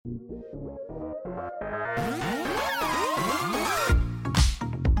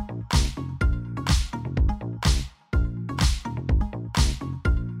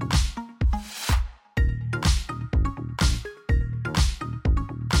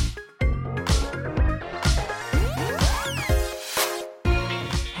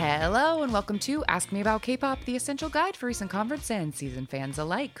Hello and welcome to Ask Me About K-Pop, the essential guide for recent conference and season fans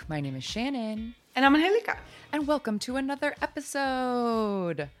alike. My name is Shannon. And I'm Angelica. And welcome to another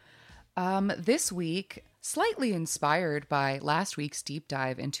episode. This week, slightly inspired by last week's deep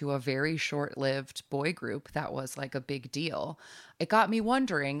dive into a very short-lived boy group that was like a big deal, it got me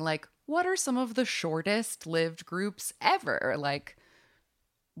wondering, like, what are some of the shortest-lived groups ever? Like,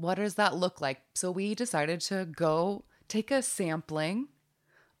 what does that look like? So we decided to go take a sampling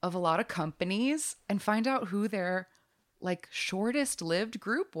of a lot of companies and find out who their like shortest lived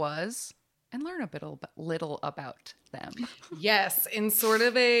group was and learn little about them. Yes, in sort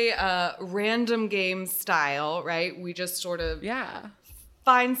of a random game style, right? We just sort of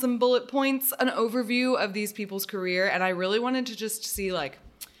find some bullet points, an overview of these people's career. And I really wanted to just see like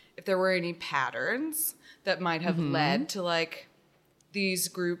if there were any patterns that might have led to like these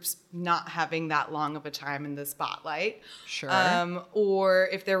groups not having that long of a time in the spotlight. Sure. Or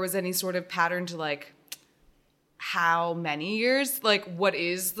if there was any sort of pattern to like how many years, like what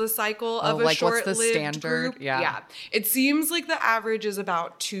is the cycle of a like short-lived what's the standard group? Yeah. It seems like the average is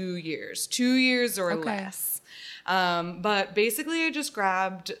about 2 years or less. But basically I just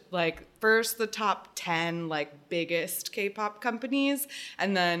grabbed like first the top 10 like biggest K-pop companies,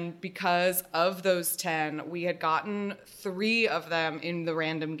 and then because of those 10 we had gotten 3 of them in the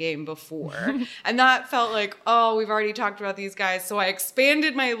random game before and that felt like, oh, we've already talked about these guys, so I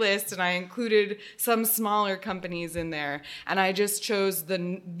expanded my list and I included some smaller companies in there, and I just chose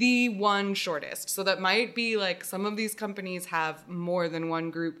the one shortest. So that might be like some of these companies have more than one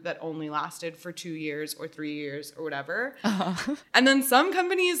group that only lasted for 2 years or 3 years or whatever. And then some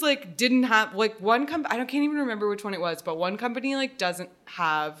companies like didn't have like one company, I can't even remember which one it was, but one company like doesn't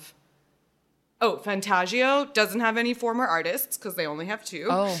have, Fantagio doesn't have any former artists because they only have 2.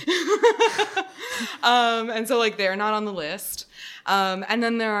 And so like they're not on the list. And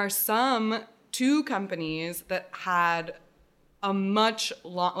then there are some 2 companies that had a much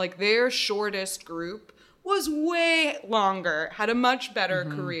like their shortest group was way longer, had a much better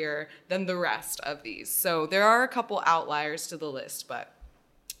career than the rest of these. So there are a couple outliers to the list, but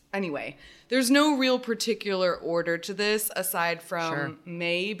anyway, there's no real particular order to this aside from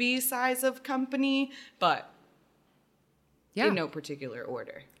maybe size of company, but in no particular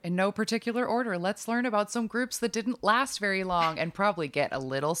order. In no particular order. Let's learn about some groups that didn't last very long and probably get a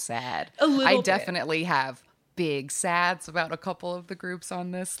little sad. I definitely have big sads about a couple of the groups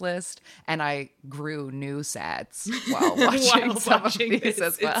on this list, and I grew new sads while watching some of these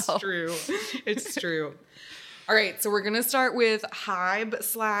as well. It's true. All right, so we're going to start with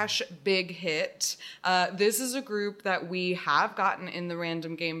Hybe/Big Hit. This is a group that we have gotten in the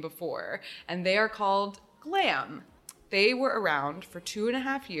random game before, and they are called Glam. They were around for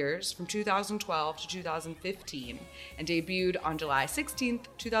 2.5 years, from 2012 to 2015, and debuted on July 16th,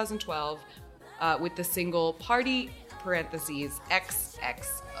 2012, with the single Party (XXO).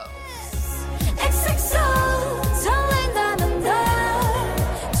 XXO, telling them I'm done.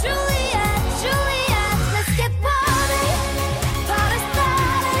 Juliet, let's get party started.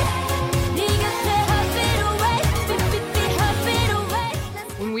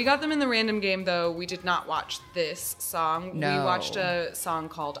 When we got them in the random game, though, we did not watch this song. No. We watched a song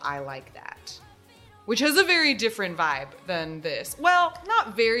called I Like That, which has a very different vibe than this. Well,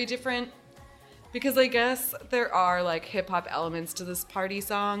 not very different, because I guess there are like hip-hop elements to this party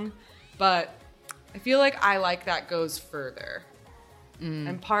song, but I feel like I Like That goes further.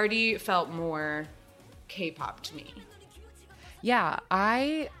 And Party felt more K-pop to me. Yeah,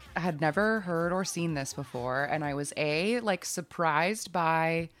 I had never heard or seen this before, and I was like surprised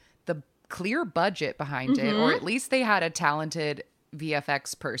by the clear budget behind it, or at least they had a talented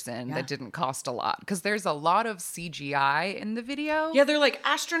VFX person that didn't cost a lot, because there's a lot of CGI in the video. Yeah, they're like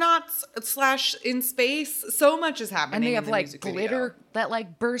astronauts / in space. So much is happening. And they have in the like music glitter video that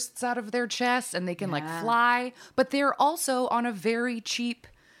like bursts out of their chest, and they can like fly. But they're also on a very cheap,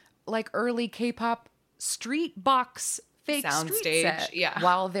 like early K-pop street box fake sound street stage. set. Yeah.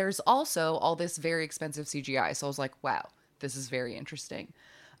 While there's also all this very expensive CGI. So I was like, wow, this is very interesting.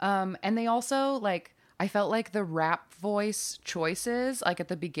 And they also like, I felt like the rap voice choices, like at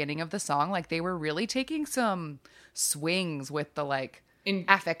the beginning of the song, like they were really taking some swings with the like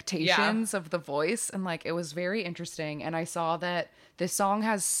affectations of the voice. And like, it was very interesting. And I saw that this song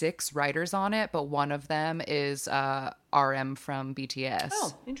has 6 writers on it, but one of them is RM from BTS.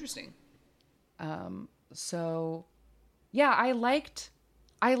 Oh, interesting. So yeah, I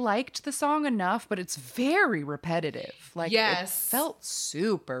liked the song enough, but it's very repetitive. Like, Yes. it felt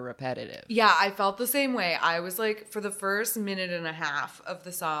super repetitive. Yeah, I felt the same way. I was like, for the first minute and a half of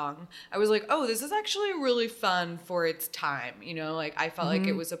the song, I was like, oh, this is actually really fun for its time. You know, like I felt like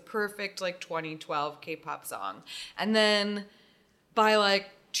it was a perfect like 2012 K-pop song. And then by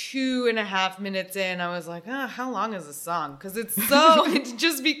like 2.5 minutes in, I was like, how long is this song? Because it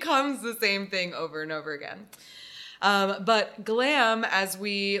just becomes the same thing over and over again. But Glam, as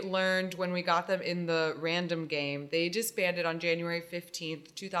we learned when we got them in the random game, they disbanded on January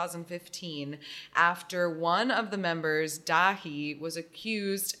 15th, 2015, after one of the members, Dahi, was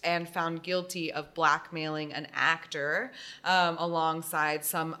accused and found guilty of blackmailing an actor alongside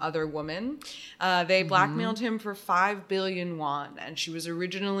some other woman. They blackmailed him for 5 billion won, and she was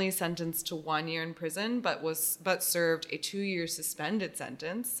originally sentenced to 1 year in prison, but served a 2-year suspended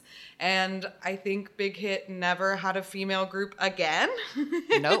sentence. And I think Big Hit never had a female group again.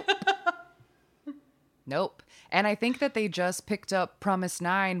 Nope. And I think that they just picked up Promise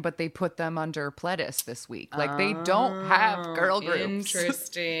 9, but they put them under Pledis this week. Like, they don't have girl groups.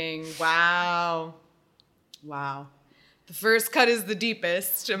 Interesting. Wow. The first cut is the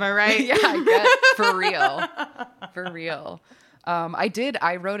deepest. Am I right? Yeah, I guess. For real.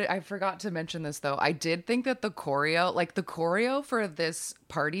 I wrote it. I forgot to mention this though. I did think that the choreo for this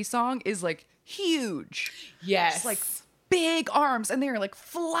party song is like huge. Yes. It's like big arms and they're like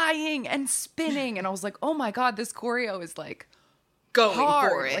flying and spinning. And I was like, oh my God, this choreo is like going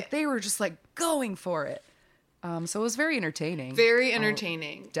hard. for it. Like they were just like going for it. So it was very entertaining. Very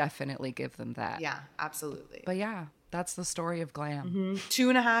entertaining. Definitely give them that. Yeah, absolutely. But yeah, that's the story of Glam.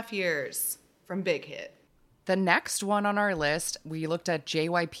 2.5 years from Big Hit. The next one on our list, we looked at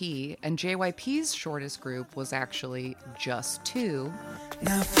JYP, and JYP's shortest group was actually just 2.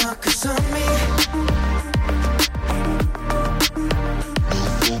 Now focus on me.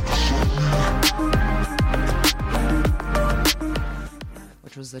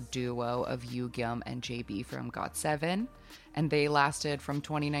 Which was a duo of Yoongyum and JB from GOT7. And they lasted from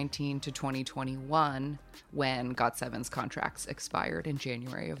 2019 to 2021 when GOT7's contracts expired in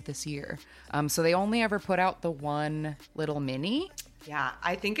January of this year. So they only ever put out the one little mini. Yeah,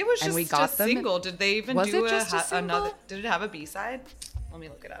 I think it was just we got a them single. Did they even Was do it just a single? another? Did it have a B-side? Let me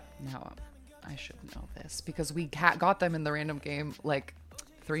look it up. No, I should know this because we got them in the random game like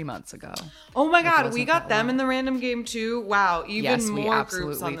 3 months ago. Oh my God, wasn't we got that them long. in the random game too. Wow, even Yes, we more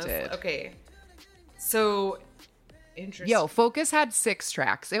groups on absolutely this. did. Okay, so interesting. Yo, Focus had 6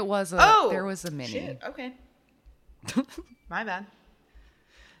 tracks. It was there was a mini. Shit. Okay, my bad.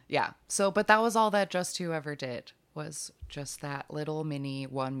 Yeah. So, but that was all that Just 2 ever did, was just that little mini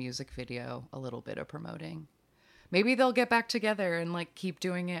one music video, a little bit of promoting. Maybe they'll get back together and like keep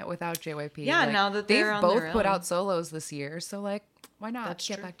doing it without JYP. Yeah, like, now that they're they've on both their put own. out solos this year, so like, why not That's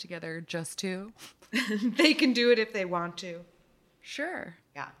get true. back together? Just 2. They can do it if they want to. Sure.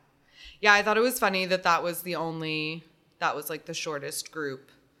 Yeah. Yeah, I thought it was funny that was like the shortest group.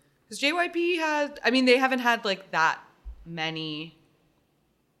 Because JYP they haven't had like that many.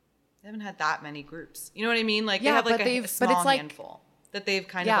 They haven't had that many groups. You know what I mean? Like Yeah, they have like but a they've- but small it's like- handful that they've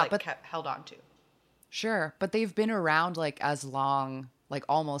kind Yeah, of like but- kept held on to. Sure, but they've been around like as long, like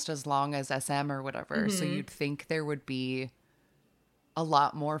almost as long as SM or whatever. So you'd think there would be a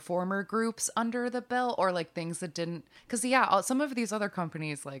lot more former groups under the belt, or like things that didn't. Because some of these other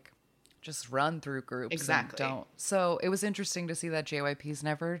companies like just run through groups Exactly. and don't. So it was interesting to see that JYP's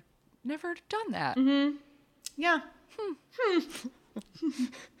never done that. Yeah.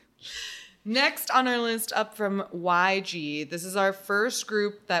 Next on our list, up from YG, this is our first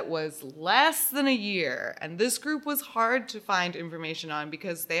group that was less than a year. And this group was hard to find information on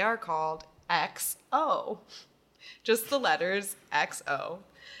because they are called XO. Just the letters XO.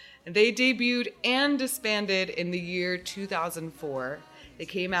 And they debuted and disbanded in the year 2004. They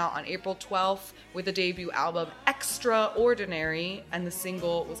came out on April 12th with the debut album Extraordinary, and the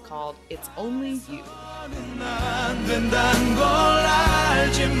single was called It's Only You. 안 된다는 걸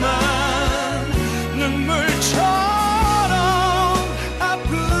알지만 눈물처럼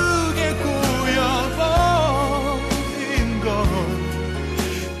아프게 고여버린 건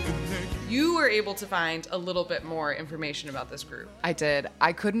You were able to find a little bit more information about this group. I did.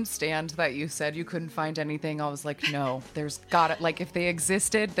 I couldn't stand that you said you couldn't find anything. I was like, no, there's gotta, like, if they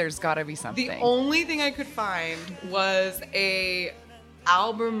existed, there's gotta be something. The only thing I could find was a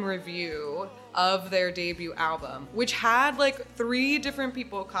album review of their debut album, which had like 3 different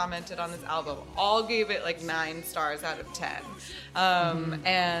people commented on this album. All gave it like 9 stars out of 10.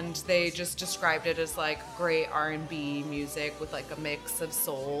 And they just described it as like great R&B music with like a mix of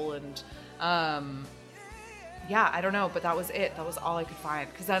soul and Yeah, I don't know, but that was it. That was all I could find.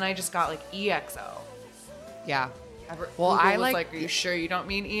 Because then I just got like EXO. Yeah. Well, I was like, "Are you sure you don't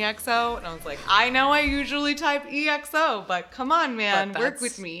mean EXO?" And I was like, "I know I usually type EXO, but come on, man, But work that's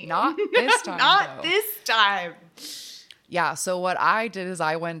with me." not this time, Not though. this time. Yeah, so what I did is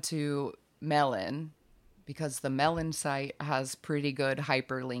I went to Melon because the Melon site has pretty good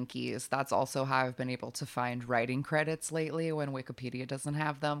hyperlinkies. That's also how I've been able to find writing credits lately when Wikipedia doesn't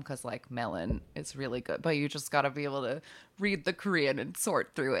have them, because like Melon is really good, but you just got to be able to read the Korean and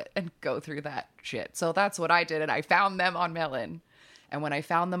sort through it and go through that shit. So that's what I did, and I found them on Melon. And when I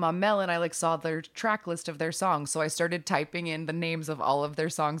found them on Melon, I like saw their track list of their songs. So I started typing in the names of all of their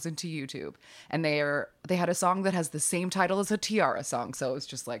songs into YouTube. And they had a song that has the same title as a Tiara song. So it was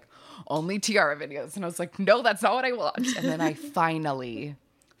just like, only Tiara videos. And I was like, no, that's not what I want. And then I finally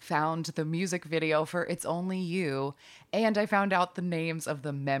found the music video for It's Only You. And I found out the names of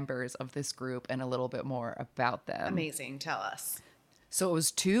the members of this group and a little bit more about them. Amazing. Tell us. So it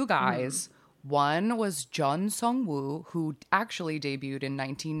was two guys. One was Jun Sung-woo, who actually debuted in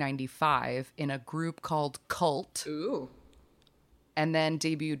 1995 in a group called Cult, Ooh. and then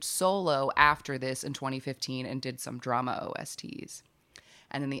debuted solo after this in 2015 and did some drama OSTs.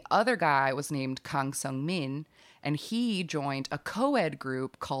 And then the other guy was named Kang Sung-min, and he joined a co-ed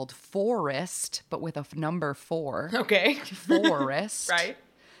group called Forest, but with a number 4. Okay. Forest. Right.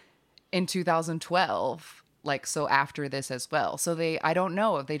 In 2012. Like, so after this as well. So I don't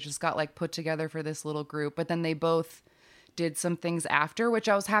know if they just got like put together for this little group, but then they both did some things after, which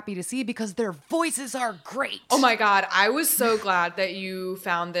I was happy to see because their voices are great. Oh my God. I was so glad that you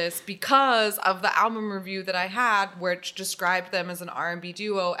found this because of the album review that I had, which described them as an R&B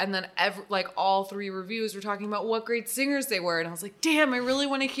duo. And then all 3 reviews were talking about what great singers they were. And I was like, damn, I really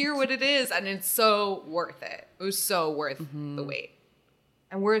want to hear what it is. And it's so worth it. It was so worth the wait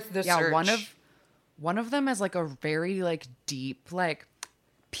and worth the search. One of them has like a very like deep like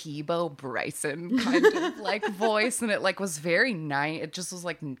Peebo Bryson kind of like voice, and it like was very nice. It just was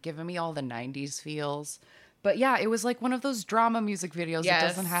like giving me all the 90s feels. But yeah, it was like one of those drama music videos that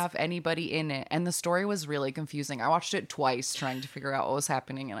doesn't have anybody in it, and the story was really confusing. I watched it twice trying to figure out what was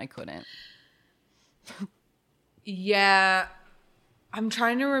happening, and I couldn't. Yeah, I'm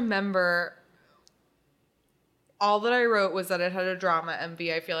trying to remember. All that I wrote was that it had a drama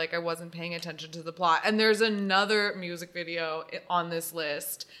MV. I feel like I wasn't paying attention to the plot. And there's another music video on this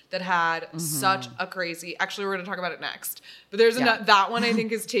list that had such a crazy... Actually, we're going to talk about it next. But there's that one I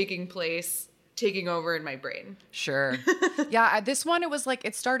think is taking over in my brain. Sure. Yeah, this one, it was like...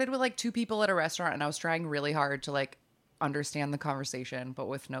 It started with like 2 people at a restaurant, and I was trying really hard to like understand the conversation, but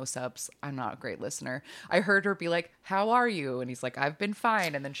with no subs. I'm not a great listener. I heard her be like, "How are you?" And he's like, "I've been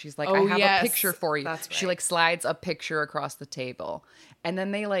fine." And then she's like, "I have a picture for you." That's right. She like slides a picture across the table, and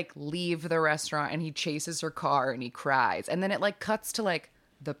then they like leave the restaurant, and he chases her car and he cries, and then it like cuts to like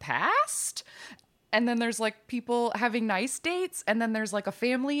the past, and then there's like people having nice dates, and then there's like a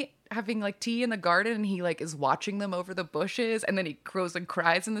family having like tea in the garden, and he like is watching them over the bushes, and then he goes and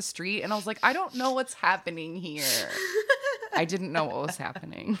cries in the street, and I was like, I don't know what's happening here. I didn't know what was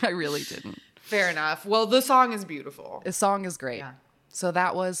happening. I really didn't. Fair enough. Well, the song is beautiful. The song is great. Yeah. So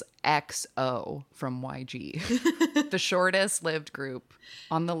that was XO from YG. The shortest lived group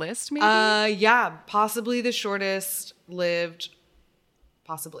on the list, maybe? Yeah, possibly the shortest lived,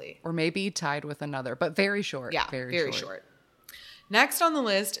 possibly. Or maybe tied with another, but very short. Yeah, very short. Next on the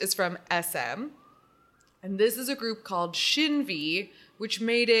list is from SM. And this is a group called Shinvi, which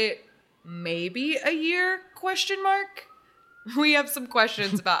made it maybe a year, ? We have some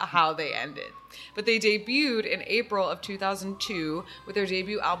questions about how they ended. But they debuted in April of 2002 with their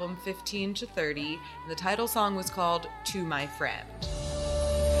debut album 15 to 30. And the title song was called To My Friend.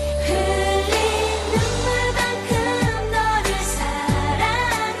 흘린 눈물만큼 너를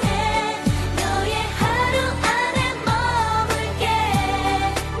사랑해 너의 하루 안에 머물게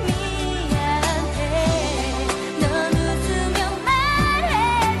미안해 넌 웃으며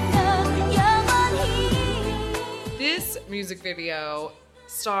말했어 영원히 This music video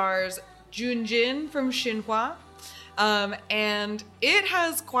stars Junjin from Shinhwa, and it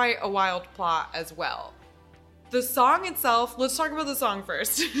has quite a wild plot as well. The song itself, let's talk about the song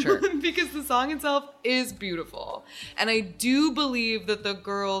first. Sure. Because the song itself is beautiful. And I do believe that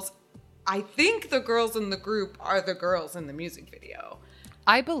I think the girls in the group are the girls in the music video.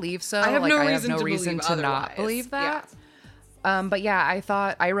 I believe so. I have like, no I reason have no to reason believe to otherwise. not believe that. Yeah. But yeah,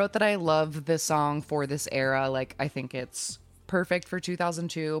 I wrote that I love this song for this era. Like, I think it's perfect for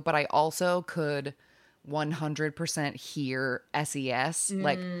 2002, but I also could 100% hear SES.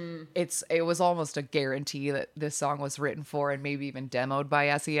 Like it was almost a guarantee that this song was written for and maybe even demoed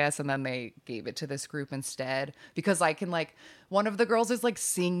by SES, and then they gave it to this group instead, because I can like, one of the girls is like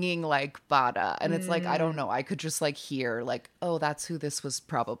singing like Bada, and it's like, I don't know, I could just like hear like, oh, that's who this was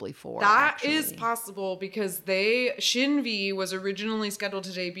probably for. That is actually. possible because Shinvi was originally scheduled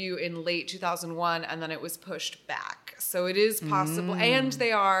to debut in late 2001 and then it was pushed back. So it is possible. And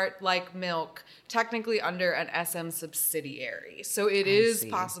they are, like Milk, technically under an SM subsidiary. So it is see.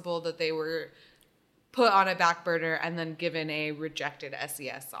 possible that they were put on a back burner and then given a rejected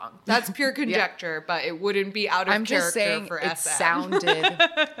SES song. That's pure conjecture, but it wouldn't be out of I'm character just saying for it SM. sounded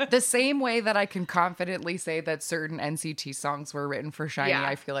the same way that I can confidently say that certain NCT songs were written for SHINee. Yeah.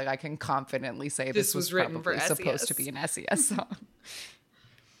 I feel like I can confidently say This this was was written probably for supposed to SES. be an SES song.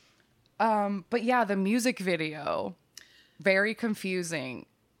 But yeah, the music video, very confusing.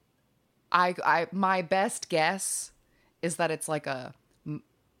 I my best guess is that it's like a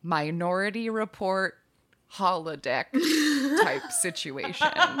Minority Report holodeck type situation.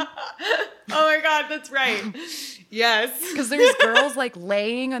 Oh my God, that's right. Yes. Because there's girls like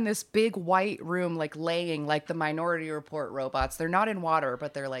laying on this big white room, like laying like the Minority Report robots. They're not in water,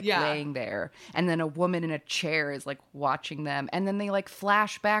 but they're like Yeah. laying there. And then a woman in a chair is like watching them. And then they like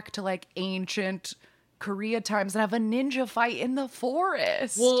flash back to like ancient Korea times and have a ninja fight in the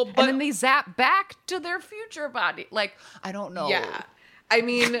forest. Well, but- and then they zap back to their future body. Like, I don't know. Yeah. I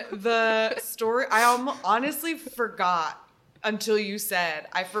mean, the story, I honestly forgot until you said,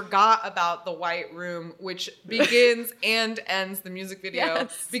 I forgot about the white room, which begins and ends the music video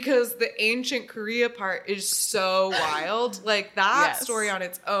Yes. because the ancient Korea part is so wild. Like that Yes. story on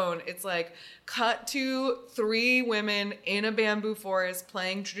its own, it's like cut to 3 women in a bamboo forest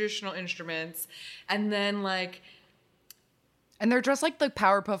playing traditional instruments. And then like, And they're dressed like the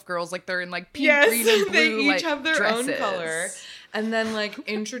Powerpuff Girls, like they're in like pink, yes, green, and blue. they each like, have their dresses. own color. And then like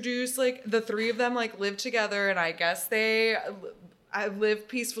introduce like the 3 of them like live together, and I guess they live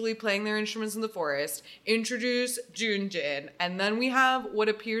peacefully playing their instruments in the forest. Introduce Junjin, and then we have what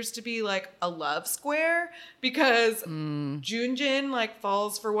appears to be like a love square because Junjin like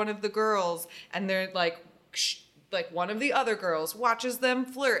falls for one of the girls, and they're like one of the other girls watches them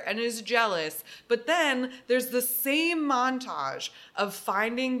flirt and is jealous. But then there's the same montage of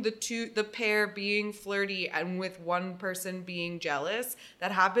finding the pair being flirty and with one person being jealous.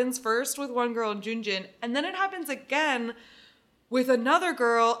 That happens first with one girl and Junjin, and then it happens again with another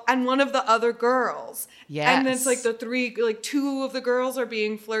girl and one of the other girls. And then it's like Yes. the 3, like 2 of the girls are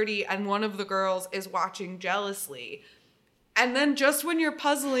being flirty and one of the girls is watching jealously. And then just when you're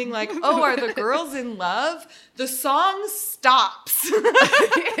puzzling, like, oh, are the girls in love? The song stops.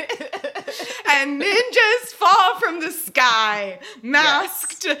 And ninjas fall from the sky,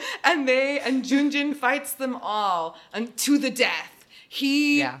 masked. And Junjin fights them all to the death.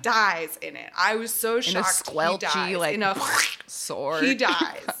 He dies in it. I was so In a shocked he dies. squelchy, like, In a sword. he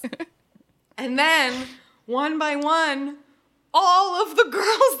dies. And then, one by one, all of the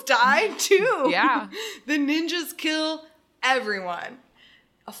girls die too. Yeah. The ninjas kill everyone.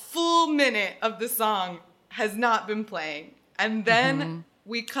 A full minute of the song has not been playing. And then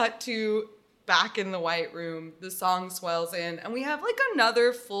we cut to back in the white room. The song swells in, and we have like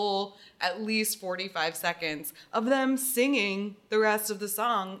another full, at least 45 seconds of them singing the rest of the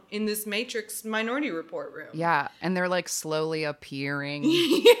song in this Matrix Minority Report room. Yeah, and they're like slowly appearing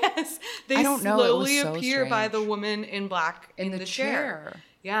Yes. They I don't know, it was slowly so appear by strange. the woman in black in the chair.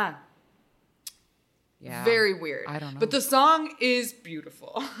 Yeah. Yeah. Very weird. I don't know. But the song is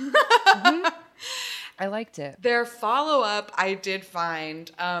beautiful. I liked it. Their follow-up I did find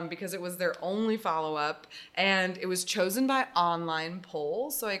because it was their only follow-up, and it was chosen by online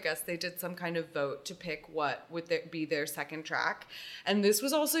poll. So I guess they did some kind of vote to pick what would be their second track. And this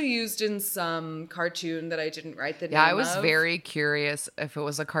was also used in some cartoon that I didn't write the name Yeah, I was of. very curious if it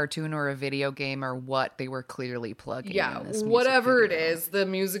was a cartoon or a video game or what they were clearly plugging. Yeah, in this music whatever it video. is, the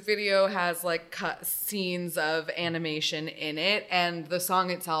music video has like cut scenes of animation in it, and the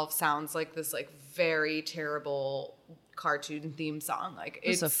song itself sounds like this like very terrible cartoon theme song. Like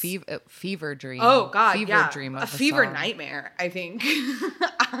It's a fever dream. oh god, fever yeah, dream of a fever song. nightmare. I think.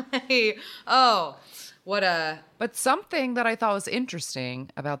 What a But something that I thought was interesting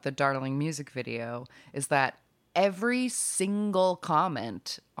about the Darling music video is that every single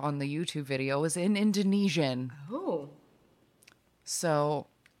comment on the YouTube video was in Indonesian. oh. So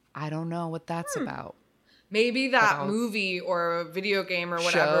I don't know what that's about. Maybe that About- movie or video game or Show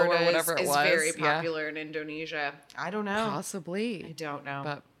whatever or it is whatever it is was, very yeah. popular in Indonesia. I don't know. I Possibly. don't know.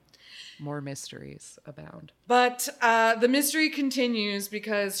 But More mysteries abound. But the mystery continues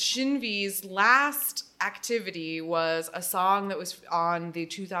because Shinvi's last activity was a song that was on the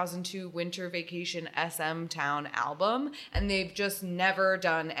 2002 Winter Vacation SM Town album, and they've just never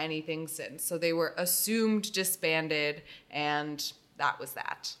done anything since. So they were assumed disbanded, and that was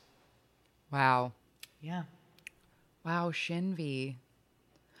that. Wow. Yeah. Wow, Shinvi.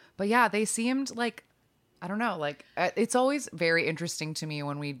 But yeah, they seemed like, I don't know, like it's always very interesting to me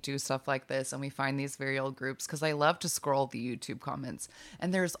when we do stuff like this and we find these very old groups, because I love to scroll the YouTube comments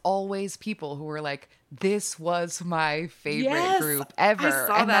and there's always people who are like, this was my favorite Yes, group ever. I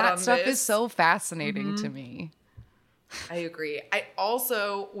saw and that on stuff is this. so fascinating to me. I agree. I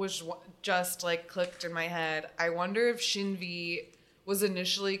also was just like clicked in my head. I wonder if Shinvi was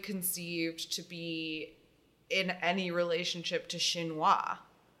initially conceived to be in any relationship to Shinhwa.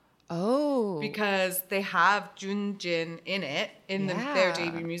 Oh. Because they have Junjin in it in their Yeah.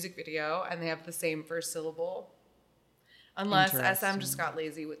 debut music video, and they have the same first syllable. Unless SM Interesting. just got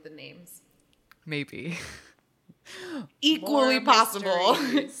lazy with the names. Maybe. Equally More possible.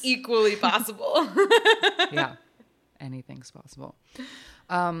 mysteries. Equally possible. Yeah. Anything's possible.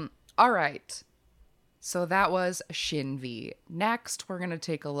 All right. So that was Shinvi. Next, we're going to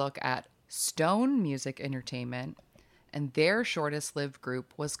take a look at Stone Music Entertainment, and their shortest lived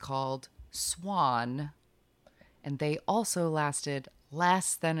group was called Swan, and they also lasted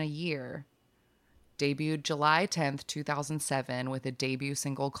less than a year. Debuted July 10th, 2007 with a debut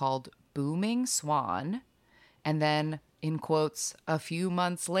single called Booming Swan, and then, in quotes, a few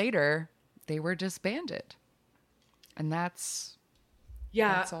months later, they were disbanded. And that's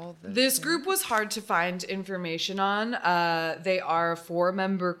Yeah, That's all the- this group was hard to find information on. They are a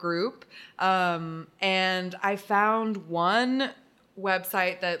 4-member group, and I found one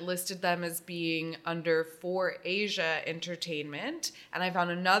website that listed them as being under 4Asia Entertainment, and I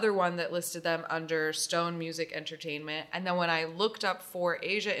found another one that listed them under Stone Music Entertainment. And then when I looked up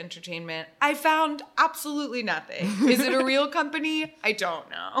 4Asia Entertainment, I found absolutely nothing. Is it a real company? I don't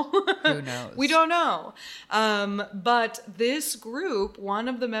know. Who knows? We don't know. But this group, one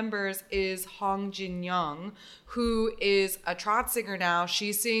of the members is Hong Jin Young, who is a trot singer now.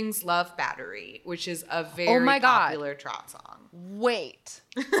 She sings Love Battery, which is a very my God. popular trot song. Wait.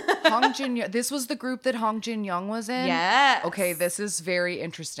 Hong Jin Young. This was the group that Hong Jin Young was in? Yes. Okay, this is very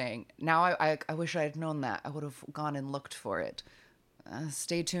interesting. Now I wish I had known that. I would have gone and looked for it.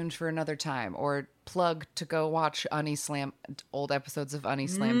 Stay tuned for another time, or plug to go watch old episodes of Unnie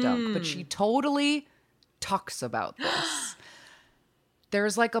Slam Dunk. But she totally talks about this.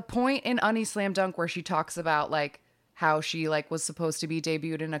 There's like a point in Unnie Slam Dunk where she talks about like how she like was supposed to be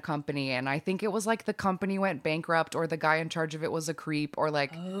debuted in a company, and I think it was like the company went bankrupt, or the guy in charge of it was a creep, or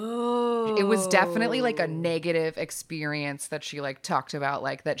like it was definitely like a negative experience that she like talked about,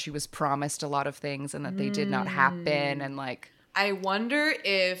 like that she was promised a lot of things and that they did not happen, and like I wonder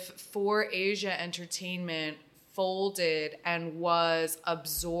if 4Asia Entertainment folded and was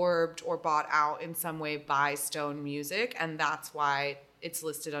absorbed or bought out in some way by Stone Music, and that's why it's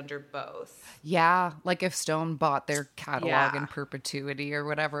listed under both. yeah, like if Stone bought their catalog Yeah. in perpetuity or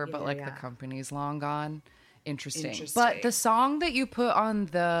whatever, but like the yeah. company's long gone. Interesting. But Interesting. the song that you put on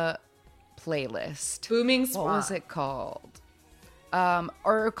the playlist, Booming Swan. what was it called?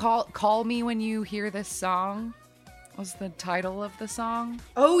 Or call me when you hear this song. Was the title of the song?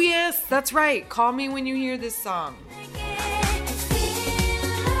 Oh yes, that's right. Call me when you hear this song.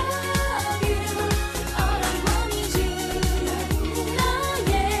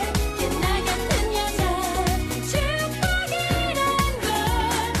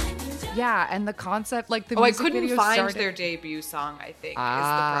 Yeah, and the concept, like the Oh, I music couldn't video find started- their debut song, I think, is the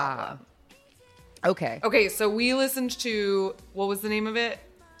Ah. problem. Okay. Okay, so we listened to, what was the name of it?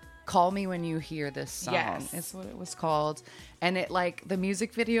 Call Me When You Hear This Song. Yes. Is what it was called. And it like the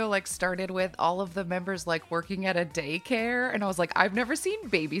music video like started with all of the members like working at a daycare, and I was like, I've never seen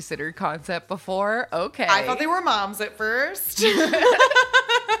babysitter concept before. Okay. I thought they were moms at first.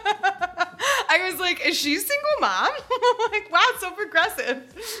 I was like, is she a single mom? Like, wow, so progressive.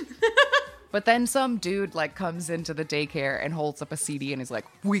 But then some dude like comes into the daycare and holds up a CD and is like,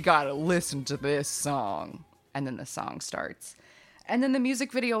 we gotta listen to this song. And then the song starts. And then the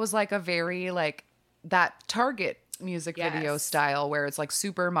music video was like a very like that Target music video Yes. style where it's like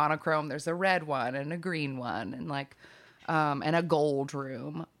super monochrome. There's a red one and a green one and like and a gold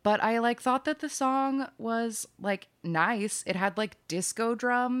room. But I like thought that the song was like nice. It had like disco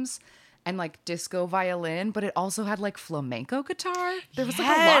drums and like disco violin, but it also had like flamenco guitar. There was like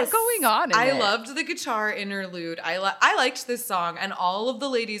a lot Yes. going on in I it. loved the guitar interlude. I liked this song, and all of the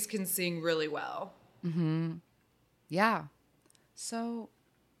ladies can sing really well. Yeah. So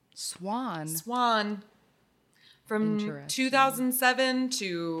Swan. From Interesting. 2007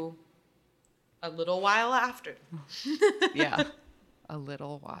 to a little while after. Yeah. A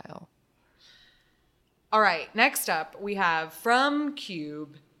little while. All right, next up we have from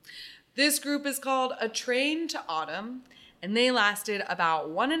Cube. This group is called A Train to Autumn, and they lasted about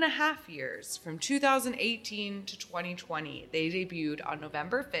 1.5 years, from 2018 to 2020. They debuted on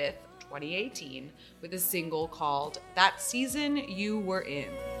November 5th, 2018, with a single called That Season You Were In.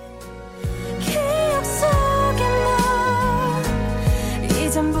 기억 속에 너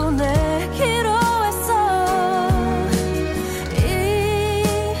이젠부 내기로 했어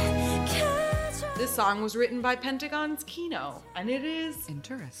익혀져 This song was written by Pentagon's Kino, and it is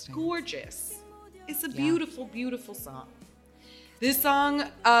Interesting. gorgeous. It's a beautiful, beautiful song. This song,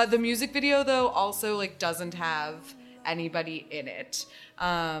 the music video though, also like doesn't have anybody in it.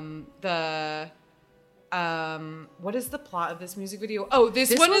 What is the plot of this music video? Oh,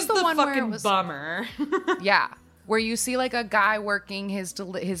 this one was is the the one where it fucking was- bummer. Yeah. Where you see like a guy working his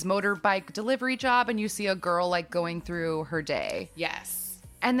motorbike delivery job, and you see a girl like going through her day. Yes.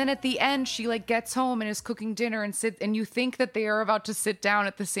 And then at the end, she like gets home and is cooking dinner and you think that they are about to sit down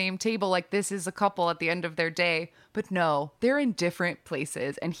at the same table. Like this is a couple at the end of their day. But no, they're in different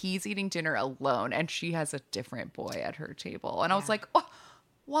places and he's eating dinner alone and she has a different boy at her table. And I was like, oh,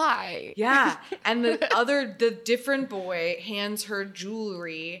 why? Yeah. And the different boy hands her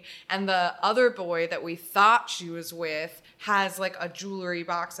jewelry, and the other boy that we thought she was with has like a jewelry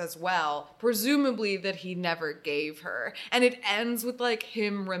box as well, presumably that he never gave her. And it ends with like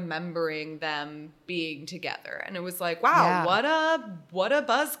him remembering them being together. And it was like, wow, Yeah. what a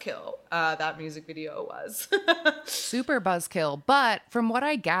buzzkill that music video was. Super buzzkill. But from what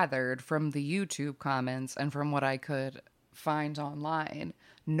I gathered from the YouTube comments and from what I could find online,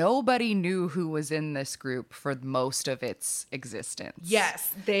 nobody knew who was in this group for most of its existence.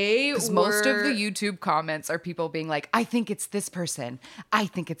 Yes, they were. Because most of the YouTube comments are people being like, I think it's this person. I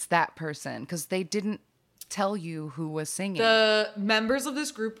think it's that person. Because they didn't tell you who was singing. The members of this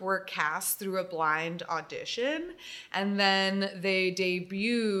group were cast through a blind audition, and then they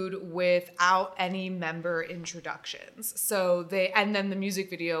debuted without any member introductions. And then the music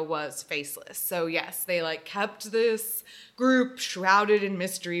video was faceless. So yes, they like kept this group shrouded in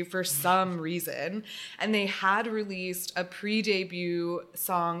mystery for some reason. And they had released a pre-debut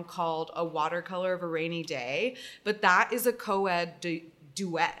song called A Watercolor of a Rainy Day, but that is a co-ed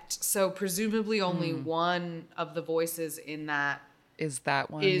duet. So presumably only one of the voices in that Is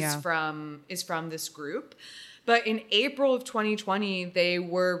that one? is Yeah. from this group. But in April of 2020, they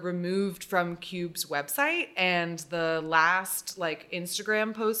were removed from Cube's website, and the last like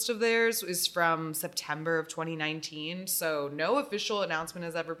Instagram post of theirs is from September of 2019. So no official announcement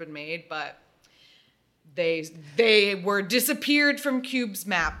has ever been made, but they were disappeared from Cube's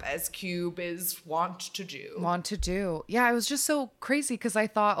map, as Cube is wont to do. Yeah, it was just so crazy because I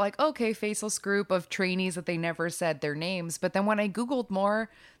thought like, okay, faceless group of trainees that they never said their names. But then when I Googled more,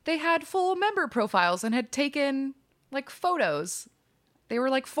 they had full member profiles and had taken like photos. They were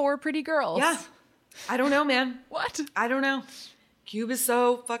like 4 pretty girls. Yeah. I don't know, man. What? I don't know. Cube is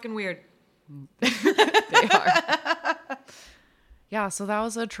so fucking weird. They are. Yeah, so that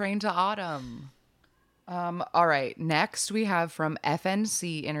was A Train to Autumn. All right, next we have from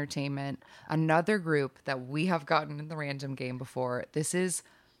FNC Entertainment, another group that we have gotten in the random game before. This is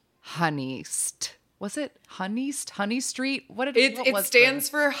Honeyst. Was it Honeyst? Honey Street? What It stands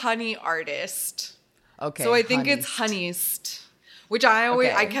for Honey Artist. Okay. So I think it's Honeyst. Honeyst, which I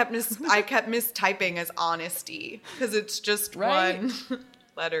always Okay. I kept mistyping as honesty because it's just Right? one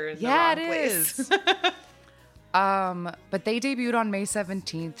letter in Yeah, the it wrong place. is. But they debuted on May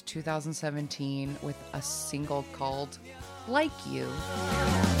 17th, 2017 with a single called Like You.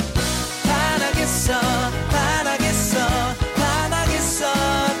 반하겠어 반하겠어 반하겠어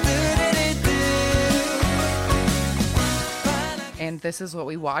뚜루루뚜. And this is what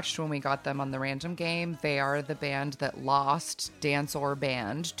we watched when we got them on the random game. They are the band that lost Dance or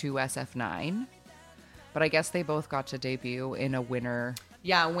Band to SF9. But I guess they both got to debut in a winner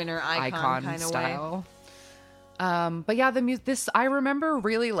Yeah, winner icon kind of way. style. But yeah, I remember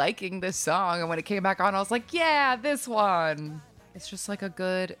really liking this song, and when it came back on, I was like, yeah, this one. It's just like a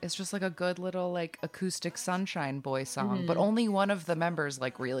good little like acoustic Sunshine Boy song, but only one of the members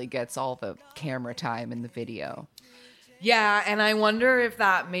like really gets all the camera time in the video. Yeah, and I wonder if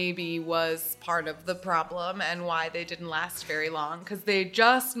that maybe was part of the problem and why they didn't last very long, because they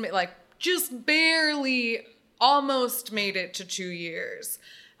just barely almost made it to 2 years.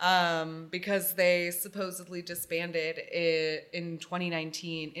 because they supposedly disbanded in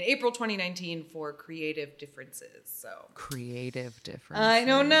 2019, in April 2019 for creative differences. So Creative differences. I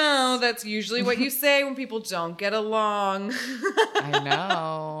don't know. That's usually what you say when people don't get along. I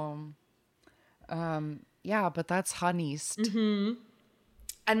know. Yeah, but that's Honeist.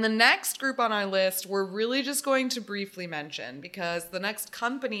 And the next group on our list, we're really just going to briefly mention because the next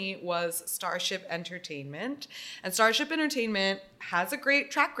company was Starship Entertainment. And Starship Entertainment has a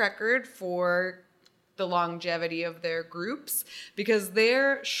great track record for the longevity of their groups because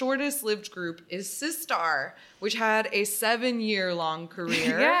their shortest lived group is Sistar, which had a 7-year-long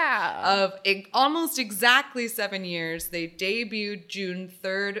career of almost exactly 7 years. They debuted June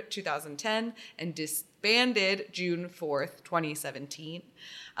 3rd, 2010 and disbanded June 4th, 2017.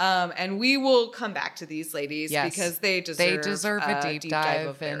 And we will come back to these ladies because they deserve a deep dive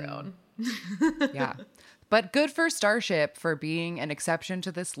of their own. Yeah. But good for Starship for being an exception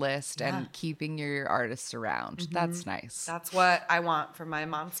to this list and keeping your artists around. That's nice. That's what I want for my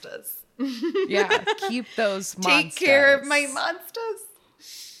monsters. Yeah, keep those monsters. Take care of my monsters.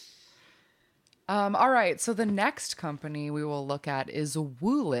 All right, so the next company we will look at is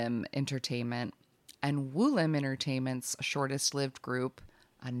Woolim Entertainment. And Woolim Entertainment's shortest-lived group,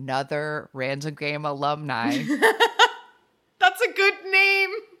 another Random Game alumni. That's a good name.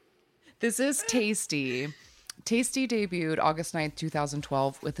 This is Tasty. Tasty debuted August 9th,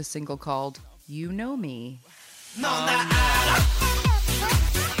 2012 with a single called You Know Me.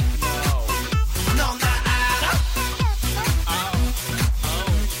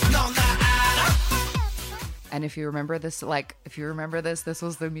 And if you remember this, this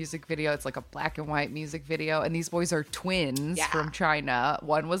was the music video. It's like a black and white music video. And these boys are twins from China.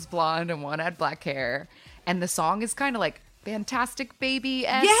 One was blonde and one had black hair. And the song is kind of like Fantastic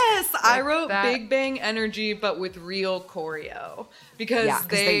Baby-esque. Yes, like I wrote that. Big Bang Energy, but with real choreo. Because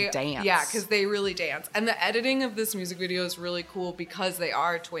they dance. Yeah, because they really dance. And the editing of this music video is really cool because they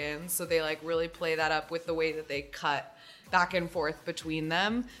are twins. So they like really play that up with the way that they cut back and forth between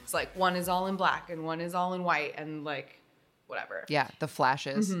them. It's like one is all in black and one is all in white and like whatever. Yeah, the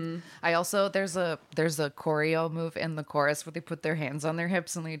flashes. I also there's a choreo move in the chorus where they put their hands on their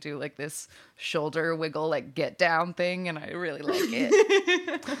hips and they do like this shoulder wiggle like get down thing, and I really like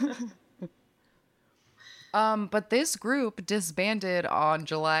it. But this group disbanded on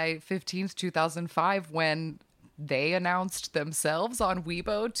July 15th, 2005 when they announced themselves on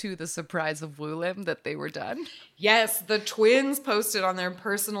Weibo to the surprise of Woolim that they were done. Yes, the twins posted on their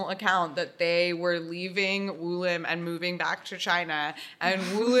personal account that they were leaving Woolim and moving back to China. And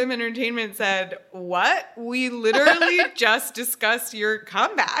Woolim Entertainment said, "What? We literally just discussed your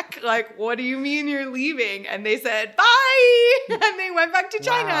comeback. Like, what do you mean you're leaving?" And they said, "Bye!" And they went back to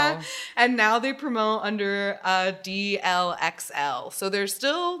China. Wow. And now they promote under DLXL. So they're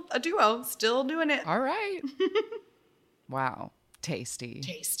still a duo, still doing it. All right. Wow. Tasty.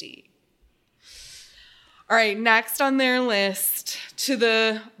 Tasty. All right, next on their list, to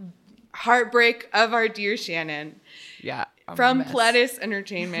the heartbreak of our dear Shannon, Yeah. from Pledis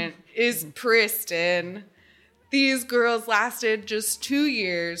Entertainment, is Pristin. These girls lasted just 2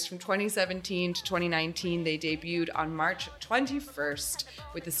 years, from 2017 to 2019. They debuted on March 21st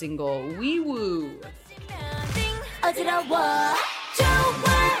with the single Wee Woo. 어지러워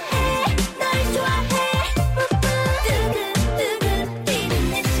좋아해 널 좋아해 두근두근 뛰는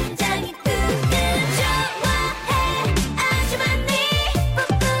내 심장이 두근 좋아해 아주 많이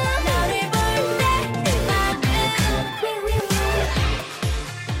너를 볼 때 내 맘은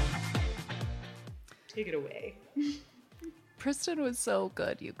Take it away. Pristin was so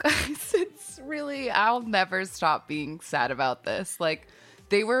good, you guys. It's really, I'll never stop being sad about this. Like,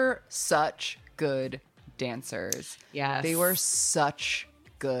 they were such good dancers. Yes. They were such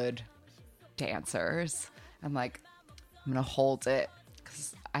good dancers. And like, I'm gonna hold it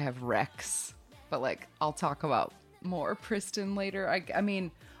because I have Rex. But like, I'll talk about more Pristin later. I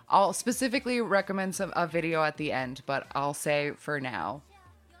mean, I'll specifically recommend a video at the end, but I'll say for now,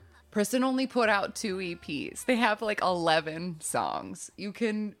 Pristin only put out 2 EPs. They have like 11 songs. You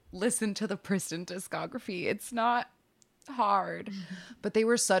can listen to the Pristin discography. It's not hard. But they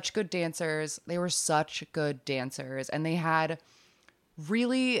were such good dancers. And they had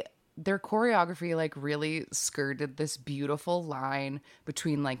really, their choreography like really skirted this beautiful line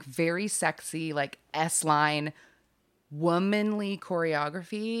between like very sexy, like S-line, womanly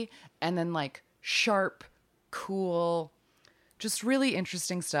choreography and then like sharp, cool, just really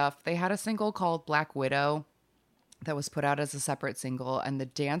interesting stuff. They had a single called Black Widow that was put out as a separate single, and the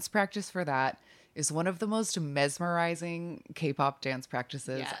dance practice for that is one of the most mesmerizing K-pop dance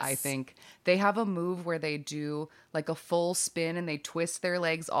practices, I Yes. think. They have a move where they do like a full spin and they twist their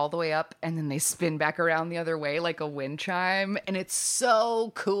legs all the way up and then they spin back around the other way like a wind chime. And it's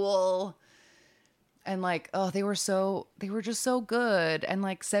so cool. And like, oh, they were just so good. And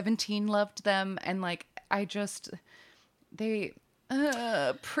like 17 loved them. And like, Pristin.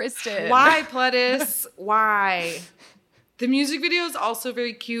 Why, Pledis? Why? The music video is also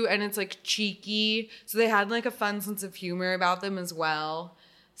very cute and it's like cheeky. So they had like a fun sense of humor about them as well.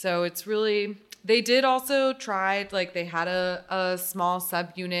 So it's really, they did also try, like they had a small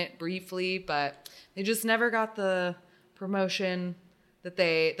subunit briefly, but they just never got the promotion that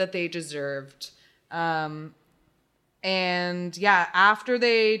they deserved. And yeah, after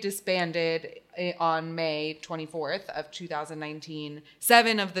they disbanded on May 24th of 2019,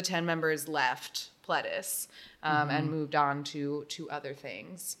 7 of the 10 members left Pledis and moved on to other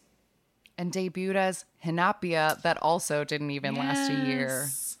things. And debuted as Hinapia that also didn't even last a year.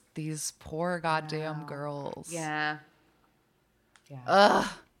 Yes. These poor goddamn girls. Yeah.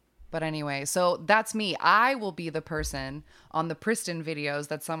 But anyway, so that's me. I will be the person on the Pristin videos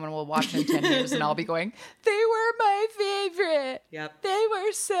that someone will watch in 10 years and I'll be going, they were my favorite. Yep. They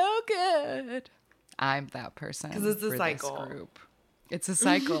were so good. I'm that person. 'Cause it's a for cycle. This group. It's a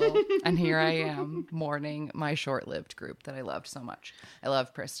cycle. And here I am mourning my short-lived group that I loved so much. I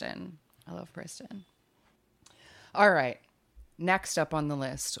love Pristin. All right. Next up on the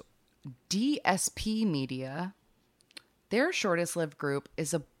list, DSP Media. Their shortest lived group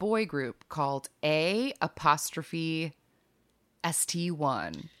is a boy group called A''ST1.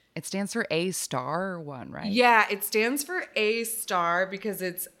 It stands for A star 1, right? Yeah, it stands for A star because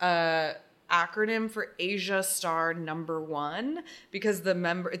it's a acronym for Asia Star #1 because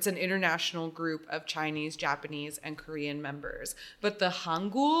it's an international group of Chinese, Japanese, and Korean members. But the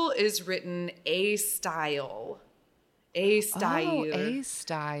Hangul is written A style. A style. Oh, A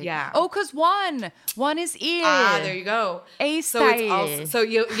style. Yeah. Oh, because one is ear. There you go. A So it's style. also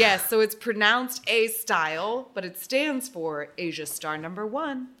so it's pronounced A style, but it stands for Asia Star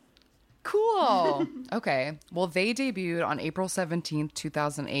 #1. Cool. Okay. Well, they debuted on April 17th,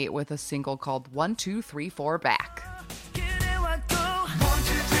 2008 with a single called 1, 2, 3, 4 Back. 그래와 또 1,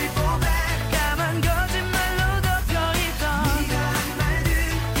 2, 3, 4 back 까만 거짓말로 덮여있던 네가 한 말들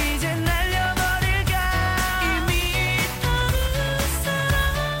이제 날려버릴까 이미 다른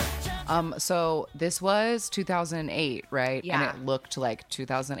사람 So this was 2008, right? Yeah. And it looked like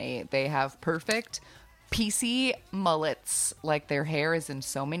 2008. They have perfect PC mullets. Like their hair is in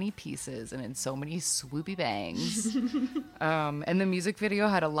so many pieces and in so many swoopy bangs. And the music video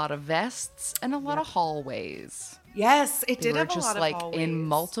had a lot of vests and a lot of hallways. Yes, it They did were have a just lot of like hallways. in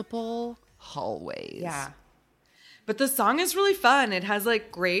multiple hallways. Yeah. But the song is really fun. It has like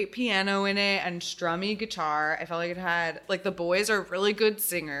great piano in it and strummy guitar. I felt like it had like the boys are really good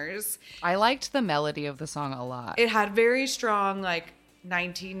singers. I liked the melody of the song a lot. It had very strong like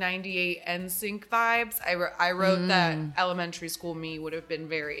 1998 NSYNC vibes. I wrote that elementary school me would have been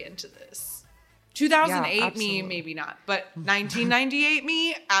very into this. 2008 me, absolutely. maybe not. But 1998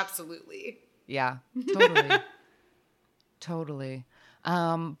 me, absolutely. Yeah, totally. Totally.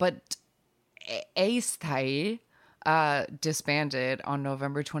 But A''ST disbanded on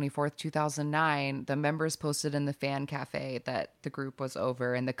November 24th, 2009. The members posted in the fan cafe that the group was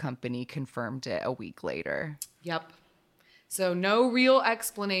over and the company confirmed it a week later. Yep. So no real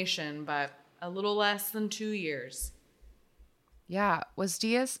explanation, but a little less than 2 years. Yeah,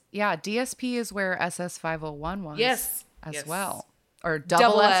 DSP is where SS501 was. Yes. As Yes. well. Or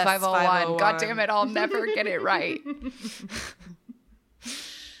Double S501. God S501. damn it, I'll never get it right.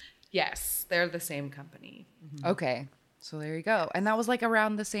 Yes, they're the same company. Okay. So there you go. And that was like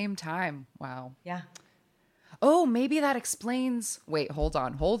around the same time. Wow. Yeah. Oh, maybe that explains. Wait, hold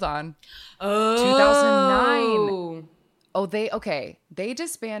on. Oh. 2009. Oh, they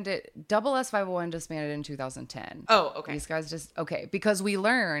disbanded. Double S501 disbanded in 2010. Oh, okay. These guys because we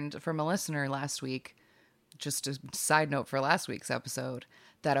learned from a listener last week, just a side note for last week's episode,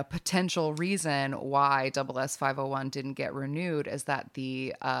 that a potential reason why Double S501 didn't get renewed is that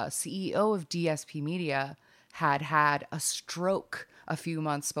the CEO of DSP Media had a stroke a few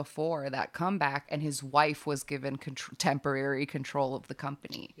months before that comeback, and his wife was given temporary control of the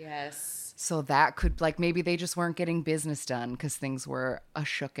company. Yes. So that could, like, maybe they just weren't getting business done because things were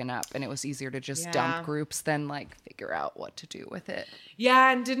shooken up and it was easier to just Yeah. dump groups than, like, figure out what to do with it.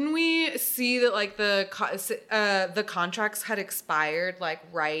 Yeah, and didn't we see that like the contracts had expired like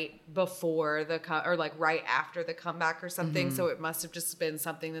right before or like right after the comeback or something? So it must have just been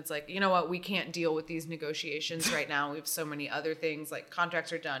something that's like, you know what, we can't deal with these negotiations right now. We have so many other things, like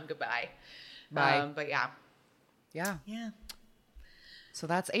contracts are done, goodbye. Bye. But yeah. Yeah. Yeah. So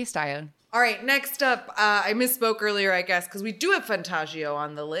that's A-Style. All right, next up, I misspoke earlier, I guess, because we do have Fantagio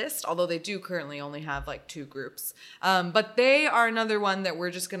on the list, although they do currently only have like 2 groups. But they are another one that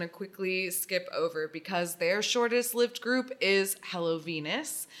we're just going to quickly skip over because their shortest lived group is Hello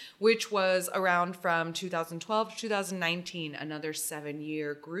Venus, which was around from 2012 to 2019, another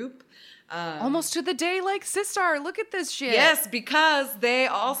 7-year group. Almost to the day like Sistar. Look at this shit. Yes, because they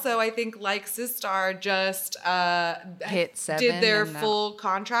also, I think, like Sistar, just Hit 7 did their and that- full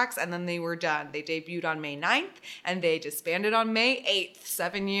contracts, and then they were done. They debuted on May 9th, and they disbanded on May 8th,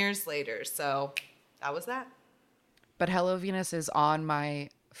 7 years later. So that was that. But Hello Venus is on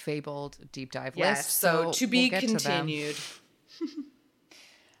my fabled deep dive Yes, list. so to be we'll get to them. continued.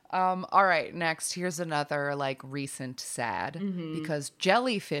 All right, next, here's another like recent sad because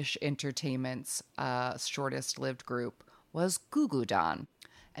Jellyfish Entertainment's shortest lived group was Gugudan.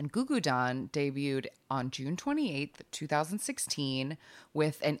 And Gugudan debuted on June 28th, 2016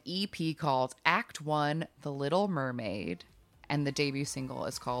 with an EP called Act 1, The Little Mermaid. And the debut single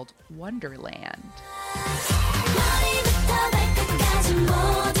is called Wonderland. 머리부터 발끝까지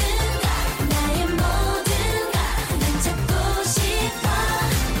모든 걸 나의 모든 걸난 찾고 싶어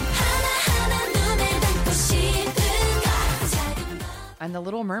하나하나 눈에 담고 싶은 걸 작은 것 And the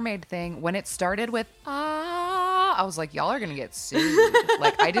Little Mermaid thing, when it started with I was like, y'all are gonna get sued.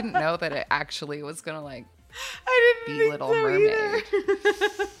 Like, I didn't know that it actually was gonna like I didn't be think Little so Mermaid.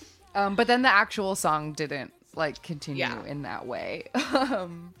 either. But then the actual song didn't like continue Yeah. in that way.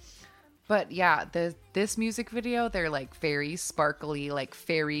 But yeah, this music video, they're like very sparkly, like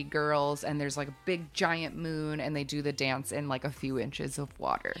fairy girls, and there's like a big giant moon, and they do the dance in like a few inches of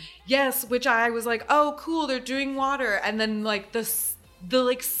water. Yes, which I was like, oh, cool, they're doing water. And then like the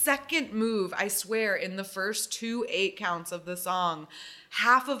like second move, I swear, in the first 2 8 counts of the song,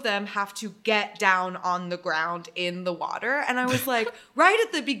 half of them have to get down on the ground in the water. And I was like, right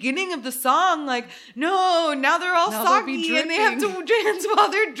at the beginning of the song, like, no, now they're all Now they'll be soggy and they have to dripping. dance while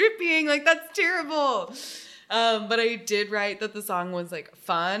they're dripping. Like, that's terrible. But I did write that the song was like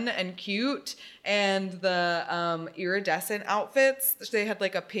fun and cute, and the iridescent outfits, they had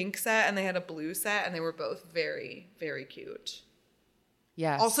like a pink set and they had a blue set, and they were both very, very cute.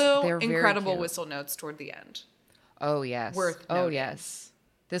 Yes. Also, they're very incredible cute. whistle notes toward the end. Oh yes. Worth Oh noting. yes.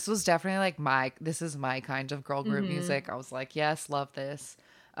 This was definitely like this is my kind of girl group music. I was like, yes, love this.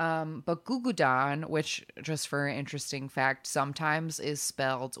 But Gugudan, which just for an interesting fact, sometimes is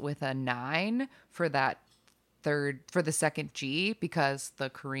spelled with a 9 for the second G, because the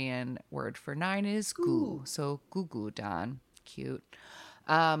Korean word for 9 is gu. So Gugudan. Cute.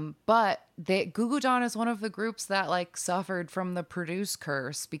 But Gugudan is one of the groups that like suffered from the Produce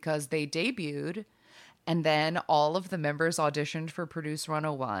curse because they debuted and then all of the members auditioned for Produce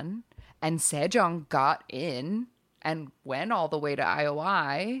 101 and Sejong got in and went all the way to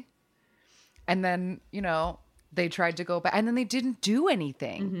IOI. And then, you know, they tried to go back and then they didn't do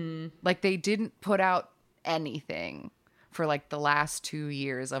anything. Like they didn't put out anything for like the last 2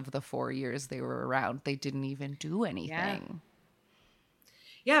 years of the 4 years they were around. They didn't even do anything.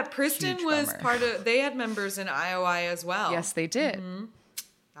 Yeah, Pristin Huge was bummer. part of, they had members in IOI as well. Yes, they did.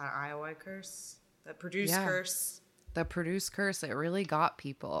 That IOI curse, that Produce Yeah. curse. The Produce curse, it really got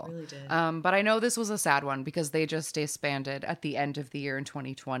people. Really did. But I know this was a sad one because they just disbanded at the end of the year in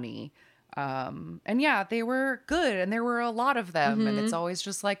 2020. And yeah, they were good and there were a lot of them. And it's always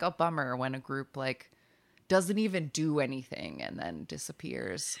just like a bummer when a group like doesn't even do anything and then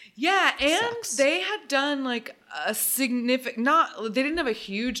disappears. Yeah, and Sucks. they had done like a significant, they didn't have a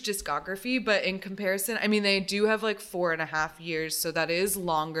huge discography, but in comparison, I mean, they do have like 4.5 years, so that is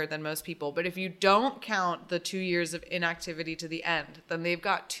longer than most people. But if you don't count the 2 years of inactivity to the end, then they've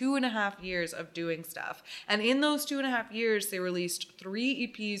got 2.5 years of doing stuff. And in those 2.5 years, they released 3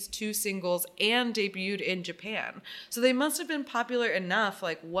 EPs, 2 singles, and debuted in Japan. So they must have been popular enough.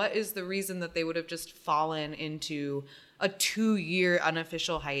 Like, what is the reason that they would have just fallen into a 2-year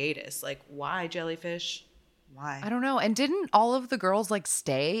unofficial hiatus? Like, why, Jellyfish? Why? I don't know. And didn't all of the girls like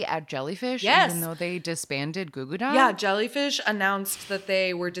stay at Jellyfish Yes. even though they disbanded Gugudan? Yeah, Jellyfish announced that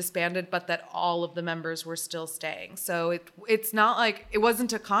they were disbanded, but that all of the members were still staying. So it's not like, it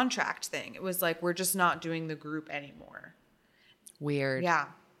wasn't a contract thing. It was like, we're just not doing the group anymore. Weird. Yeah.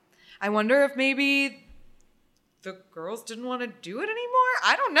 I wonder if maybe the girls didn't want to do it anymore.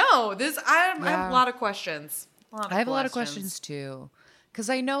 I don't know. I have Yeah. a lot of questions. I have a lot of questions too, because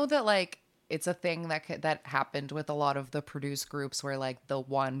I know that like it's a thing that happened with a lot of the Produce groups where like the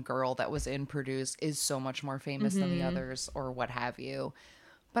one girl that was in Produce is so much more famous than the others or what have you.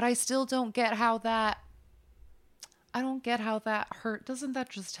 But I still don't get how that. I don't get how that hurt. Doesn't that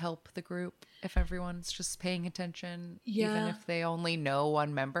just help the group if everyone's just paying attention? Even Yeah. if they only know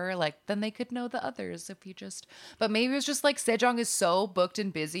one member, like then they could know the others if you just. But maybe it was just like Sejong is so booked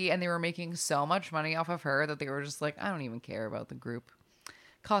and busy, and they were making so much money off of her that they were just like, I don't even care about the group.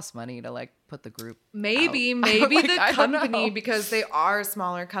 Costs money to like put the group. Maybe out. maybe Like, the I don't company, know. because they are a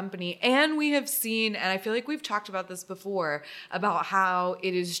smaller company, and we have seen, and I feel like we've talked about this before, about how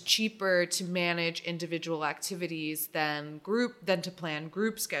it is cheaper to manage individual activities than to plan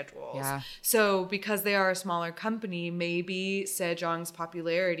group schedules. Yeah. So because they are a smaller company, maybe Sejong's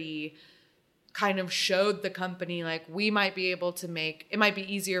popularity kind of showed the company like it might be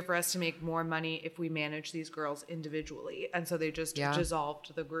easier for us to make more money if we manage these girls individually, and so they just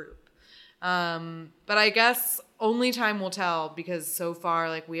dissolved the group. But I guess only time will tell, because so far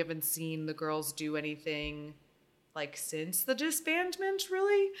like we haven't seen the girls do anything like since the disbandment,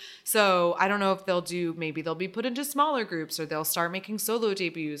 really. So I don't know if maybe they'll be put into smaller groups, or they'll start making solo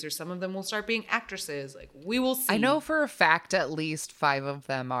debuts, or some of them will start being actresses. Like, we will see. I know for a fact at least 5 of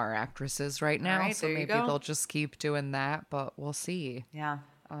them are actresses right now, right, so there you maybe go. they'll just keep doing that, but we'll see. Yeah.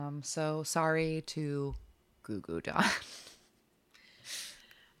 So sorry to Goo Don.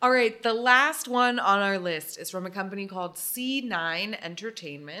 All right, the last one on our list is from a company called C9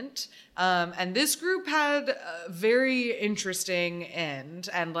 Entertainment. And this group had a very interesting end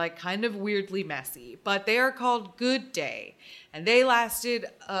and like kind of weirdly messy, but they are called Good Day. And they lasted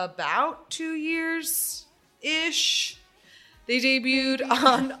about 2 years-ish. They debuted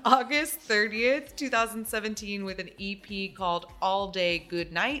on August 30th, 2017 with an EP called All Day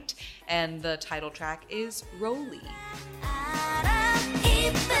Good Night. And the title track is Rolly.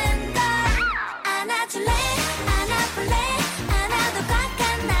 이쁜 걸 안아줄래 안아볼래 안아도 꽉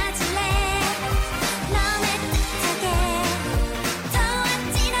안아줄래 너의 뜻하게 더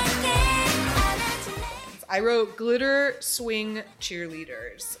진하게 안아줄래. I wrote Glitter Swing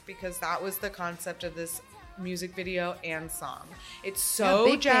Cheerleaders because that was the concept of this music video and song. It's so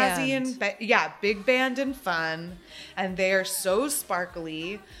Yeah, big jazzy band. and big band and fun, and they are so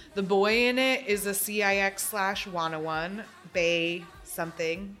sparkly. The boy in it is a CIX/101, Bae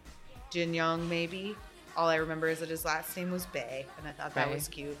something, Jin Young maybe. All I remember is that his last name was Bae, and I thought that Bae. was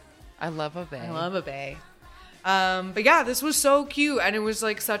cute. I love a Bae. I love a Bae. But yeah, this was so cute, and it was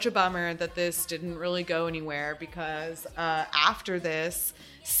like such a bummer that this didn't really go anywhere, because after this,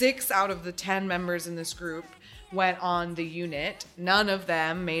 6 out of the 10 members in this group went on the unit. None of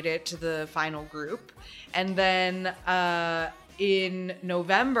them made it to the final group. And then in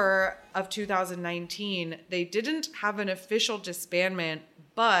November of 2019, they didn't have an official disbandment,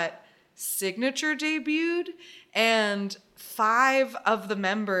 but Signature debuted, and 5 of the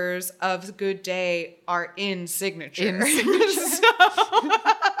members of Good Day are in Signature.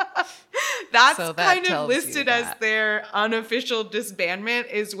 That's So that kind of tells you listed as that. their unofficial disbandment,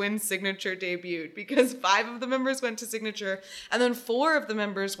 is when Signature debuted, because 5 of the members went to Signature, and then 4 of the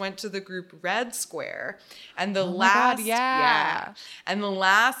members went to the group Red Square. And the Oh my God, last yeah. and the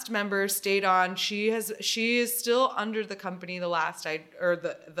last member stayed on. She is still under the company. The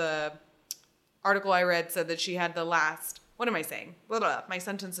article I read said that she had the last. What am I saying? Blah, blah, my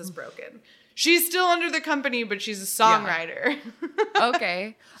sentence is broken. She's still under the company, but she's a songwriter.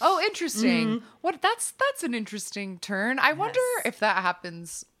 Okay. Oh, interesting. Mm-hmm. What? That's an interesting turn. I wonder if that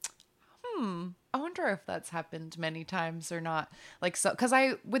happens. I wonder if that's happened many times or not. Like, so, because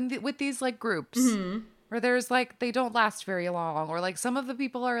with these like groups Mm-hmm. where there's like they don't last very long, or like some of the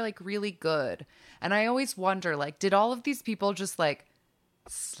people are like really good, and I always wonder like, did all of these people just like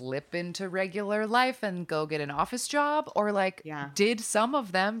slip into regular life and go get an office job, or like did some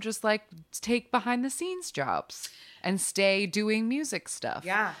of them just like take behind the scenes jobs and stay doing music stuff?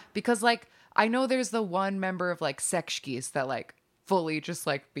 Yeah. Because like I know there's the one member of like Sekshkis that like fully just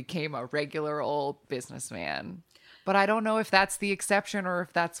like became a regular old businessman, but I don't know if that's the exception or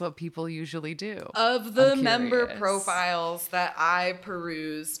if that's what people usually do. Of the I'm member curious. profiles that I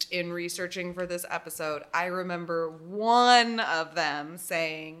perused in researching for this episode, I remember one of them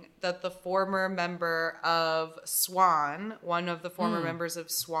saying that the former member of Swan, one of the former members of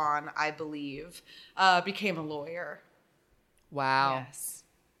Swan, I believe, became a lawyer. Wow. Yes.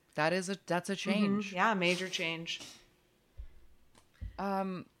 That's a change. Yeah, major change.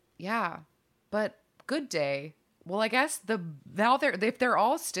 Yeah. But Good Day. Well, I guess if they're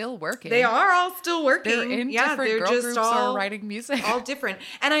all still working. They are all still working. They're in yeah, different they're girl just groups all or writing music. all different.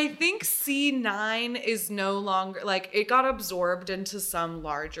 And I think C9 is no longer, like, it got absorbed into some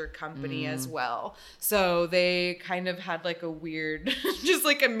larger company as well. So they kind of had like a weird, just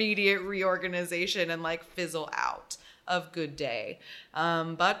like immediate reorganization and like fizzle out of Good Day.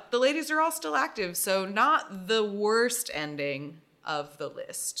 But the ladies are all still active, so not the worst ending of the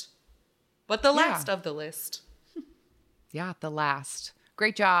list, but the last of the list. Yeah, the last.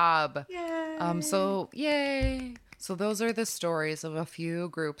 Great job. Yay. Yay. So those are the stories of a few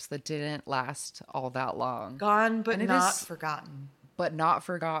groups that didn't last all that long. Gone, but And it not is- forgotten. But not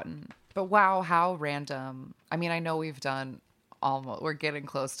forgotten. But wow, how random. I mean, I know we've done we're getting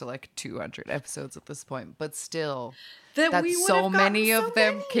close to like 200 episodes at this point, but still, that we would so have many gotten of so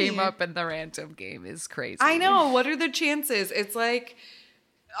them many. came up in the random game is crazy. I know. What are the chances? It's like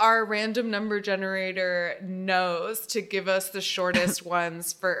our random number generator knows to give us the shortest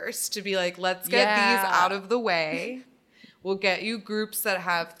ones first, to be like, let's get these Yeah. out of the way. We'll get you groups that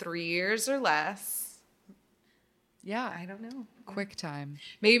have 3 years or less. Yeah, I don't know. quick time.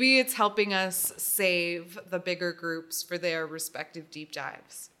 Maybe it's helping us save the bigger groups for their respective deep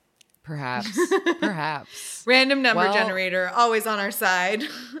dives. Perhaps. Perhaps. Random number Well- generator, always on our side,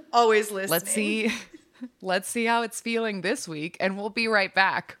 always listening. Let's see. Let's see how it's feeling this week, and we'll be right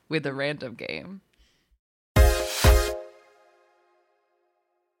back with a random game.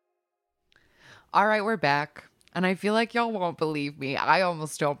 All right, we're back. And I feel like y'all won't believe me. I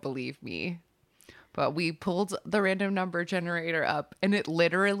almost don't believe me. But we pulled the random number generator up, and it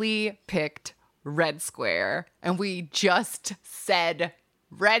literally picked Red Square. And we just said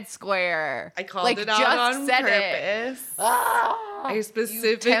Red Square. I called it out on purpose. Ah, I you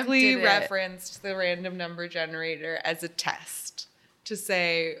specifically tempted it. referenced the random number generator as a test to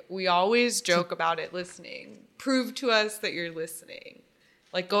say, we always joke about it listening. Prove to us that you're listening.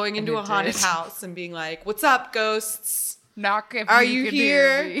 Like going into it a haunted did. house and being like, what's up, ghosts? Knock if Are you you can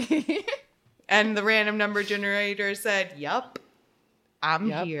hear here? me. And the random number generator said, yup, I'm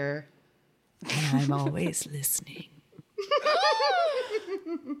Yep. here. And I'm always listening.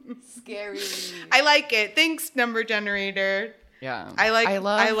 Scary. I like it. Thanks, number generator. Yeah. I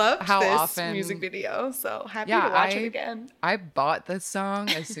loved how this often music video, so happy Yeah, to watch I- it again. I bought this song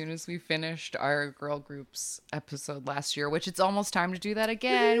as soon as we finished our girl groups episode last year, which it's almost time to do that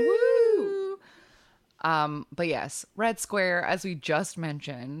again. Woo! But yes, Red Square, as we just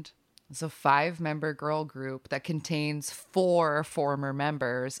mentioned, is a 5-member girl group that contains 4 former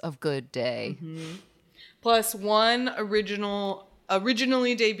members of Good Day. Plus one originally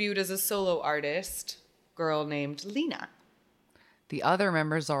debuted as a solo artist, girl named Lena. The other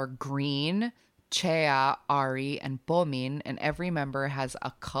members are Green, Chea, Ari, and Bomin, and every member has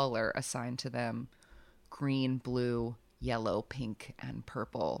a color assigned to them: green, blue, yellow, pink, and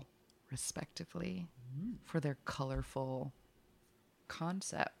purple, respectively, for their colorful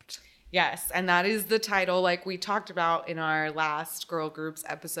concept. Yes, and that is the title, like we talked about in our last girl groups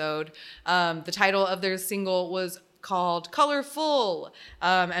episode. The title of their single was called Colorful,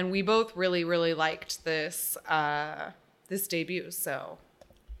 and we both really, really liked this this debut. So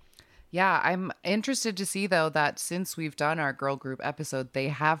Yeah, I'm interested to see, though, that since we've done our girl group episode, they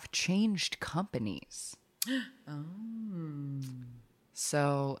have changed companies.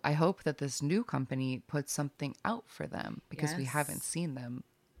 So I hope that this new company puts something out for them, because we Yes. haven't seen them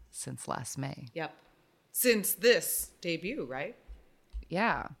since last May. yep, since this debut, right?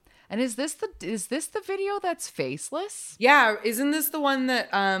 Yeah. And is this the video that's faceless? Yeah, isn't this the one that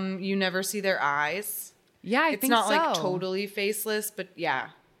you never see their eyes? Yeah, I It's think not so. like totally faceless, but yeah.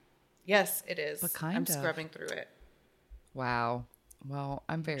 Yes, it is. But kind I'm of. scrubbing through it. Wow. Well,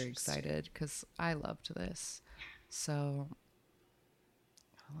 I'm very excited because I loved this. So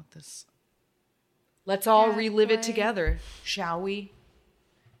I'll let this. Let's all Yeah, relive it play. together, shall we?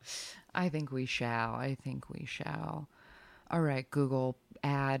 I think we shall. All right, Google,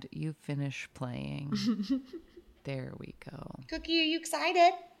 add you finish playing. There we go. Cookie, are you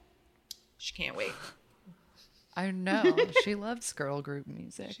excited? She can't wait. I know. She loves girl group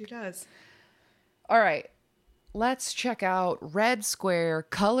music. She does. All right. Let's check out Red Square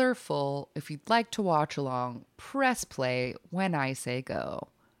Colorful. If you'd like to watch along, press play when I say go.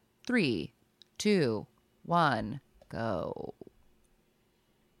 3, 2, 1, go.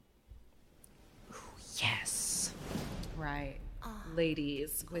 Ooh, yes. Right.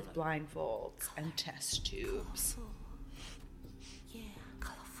 Ladies with blindfolds and test tubes. Yeah,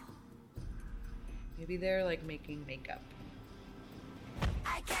 colorful. Maybe they're like making makeup.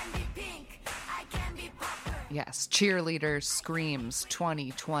 I can be pink, I can be purple. Yes. Cheerleader Screams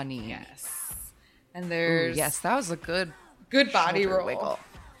 2020. Yes. And Ooh, there's yes, that was a good good body shoulder roll. wiggle.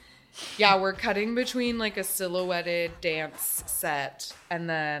 Yeah, we're cutting between like a silhouetted dance set and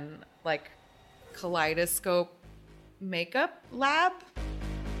then like kaleidoscope makeup lab.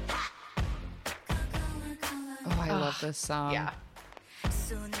 Oh, I love this song. Yeah.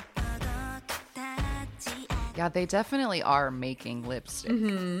 손을 뻗어 닿지 Yeah, they definitely are making lipstick.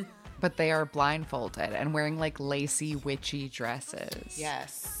 Mm-hmm. But they are blindfolded and wearing like lacy, witchy dresses.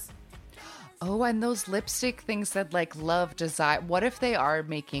 Yes. Oh, and those lipstick things said like love desire. What if they are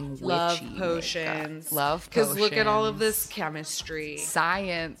making witchy Love makeup? potions. Love potions. Because look at all of this chemistry.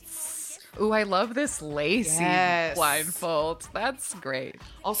 Science. Ooh, I love this lacy Yes. blindfold. That's great.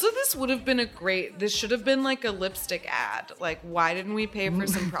 Also, this would have been this should have been like a lipstick ad. Like, why didn't we pay for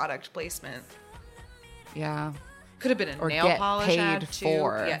some product placement? Yeah. Could have been a Or nail get polish paid ad too.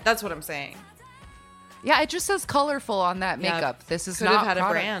 for. Yeah, that's what I'm saying. Yeah, it just says colorful on that Yeah, makeup. This is could have not had a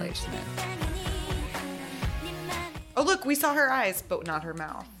product brand. placement. Oh, look, we saw her eyes, but not her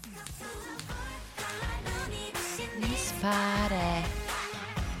mouth. This party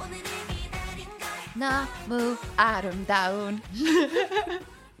너무 아름다운.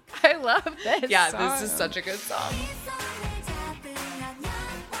 I love this Yeah, song. this is such a good song.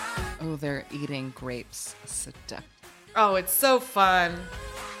 Oh, they're eating grapes. Oh, it's so fun.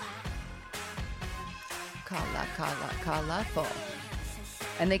 Colorful.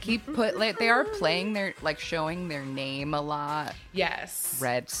 And they keep they are playing their, like, showing their name a lot. Yes.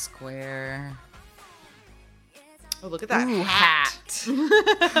 Red square. Oh, look at that Ooh, hat.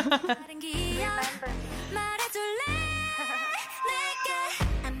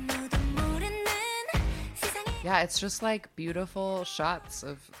 Yeah, it's just like beautiful shots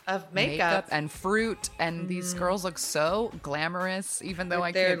of makeup. and fruit, and these girls look so glamorous, even though I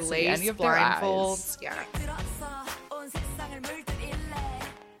With their can't see lace any of their eyes. blindfolds. Yeah.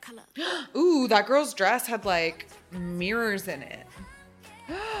 Ooh, that girl's dress had like mirrors in it.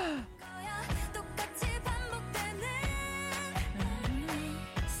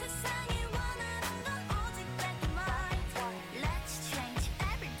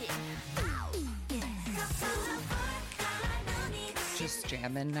 Just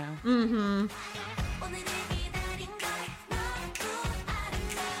jamming now.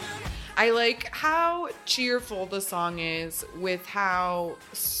 I like how cheerful the song is with how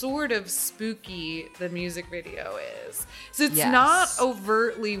sort of spooky the music video is. So it's Yes. not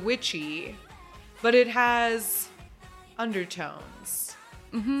overtly witchy, but it has undertones.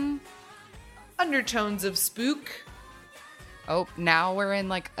 Undertones of spook. Oh, now we're in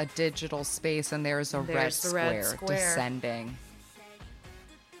like a digital space, and there's a There's the red square. descending.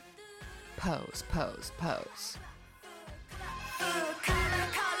 Pose, pose, pose.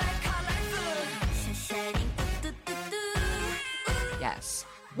 Yes.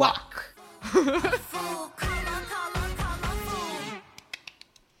 Walk.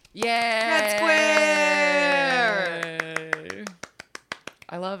 Yay! Red square.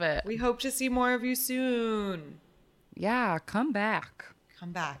 I love it. We hope to see more of you soon. Yeah, come back.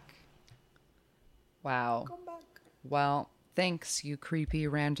 Come back. Wow. Come back. Well, thanks, you creepy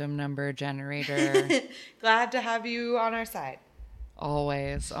random number generator. Glad to have you on our side.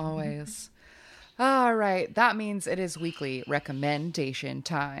 Always, always. All right, that means it is weekly recommendation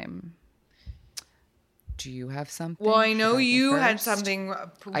time. Do you have something? Well, I know Should go you had first? something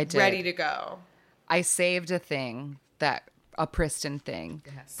I did. ready to go. I saved a Priston thing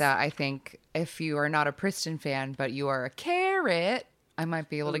Yes. that I think if you are not a Priston fan, but you are a carrot, I might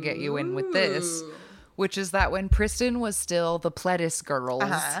be able to get you in with this, Ooh. which is that when Priston was still the Pledis Girls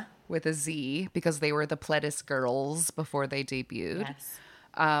Uh-huh. with a Z, because they were the Pledis Girls before they debuted. Yes.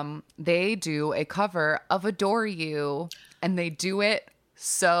 They do a cover of Adore You, and they do it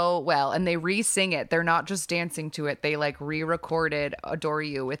so well, and they re-sing it. They're not just dancing to it. They like re-recorded Adore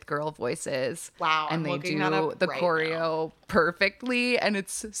You with girl voices. Wow, And I'm they looking do that up the right choreo perfectly, and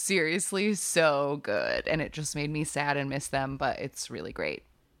it's seriously so good. And it just made me sad and miss them, but it's really great.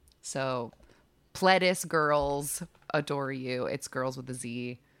 So Pledis Girls Adore You. It's girls with a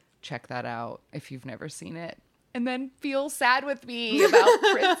Z. Check that out if you've never seen it. And then feel sad with me about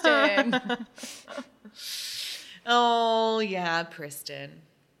Priston. Oh, yeah, Priston.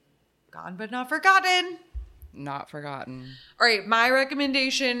 Gone but not forgotten. Not forgotten. All right, my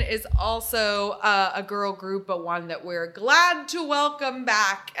recommendation is also a girl group, but one that we're glad to welcome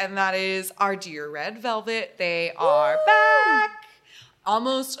back, and that is our dear Red Velvet. They are back.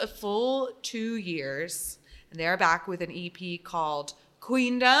 Almost a full 2 years, and they're back with an EP called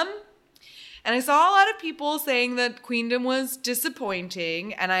Queendom. And I saw a lot of people saying that Queendom was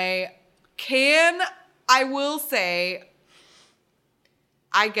disappointing, and I will say,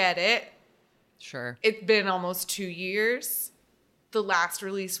 I get it. Sure. It's been almost 2 years. The last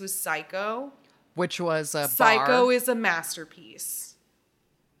release was Psycho. Which was a Psycho bar. is a masterpiece.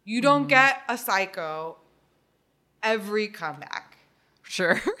 You don't get a Psycho every comeback.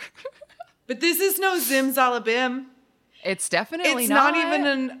 Sure. But this is no Zimzalabim. It's definitely It's not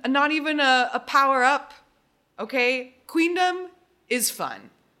even a power up. Okay? Queendom is fun.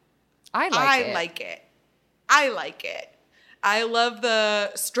 I like it. I like it. I love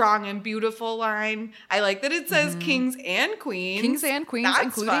the strong and beautiful line. I like that it says kings and queens. Kings and queens, That's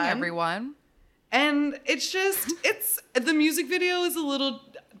including fun. everyone. And it's just, the music video is a little,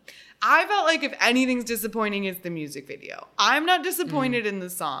 I felt like if anything's disappointing, it's the music video. I'm not disappointed in the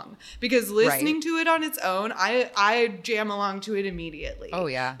song because listening to it on its own, I jam along to it immediately. Oh,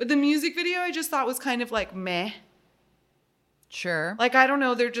 yeah. But the music video I just thought was kind of like meh. Sure. Like, I don't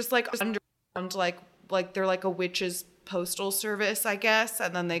know, they're just like underground, like they're like a witch's postal service, I guess.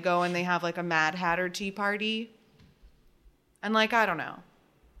 And then they go and they have like a Mad Hatter tea party. And like, I don't know.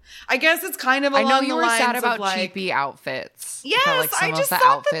 I guess it's kind of along I know you the were lines sad about of like, cheapy outfits. Yes, How, like, some I just of the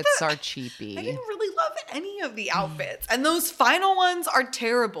thought that outfits are cheapy. I didn't really love any of the outfits. And those final ones are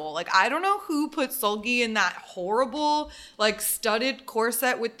terrible. Like, I don't know who put Seulgi in that horrible, like, studded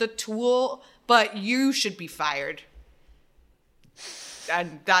corset with the tulle, but you should be fired.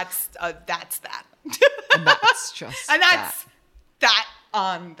 And that's that. And that's just And that's that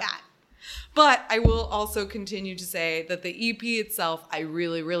on that. But I will also continue to say that the EP itself I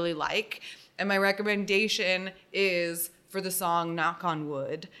really, really like. And my recommendation is for the song Knock on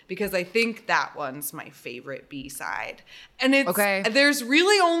Wood, because I think that one's my favorite B-side. And there's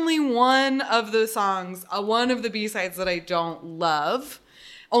really only one of the songs, one of the B-sides that I don't love.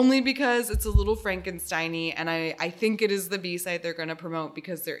 Only because it's a little Frankenstein-y, and I think it is the B-side they're going to promote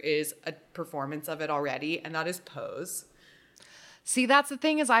because there is a performance of it already, and that is Pose. See, that's the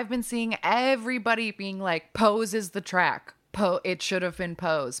thing is I've been seeing everybody being like, Pose is the track. It should have been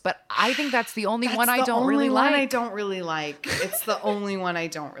Pose. But I think that's the only one I don't really like. I don't really like. It's the only one I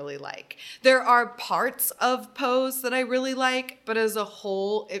don't really like. There are parts of Pose that I really like, but as a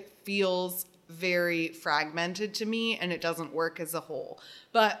whole, it feels very fragmented to me and it doesn't work as a whole.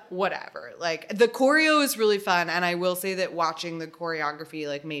 But whatever. Like, the choreo is really fun, and I will say that watching the choreography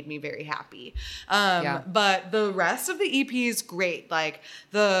like made me very happy. But the rest of the EP is great. Like,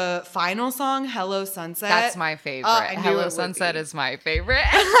 the final song, Hello Sunset. That's my favorite. Hello Sunset is my favorite.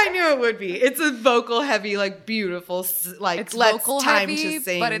 I knew it would be. It's a vocal heavy, like, beautiful, like, it's let's vocal time heavy, to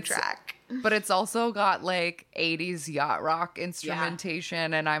sing but track. But it's also got like 80s yacht rock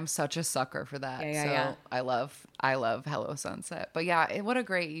instrumentation, and I'm such a sucker for that. Yeah. I love Hello Sunset. But yeah, what a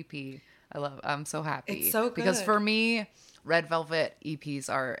great EP. I'm so happy. It's so good. Because for me, Red Velvet EPs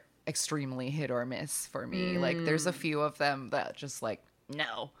are extremely hit or miss for me. Like, there's a few of them that just like,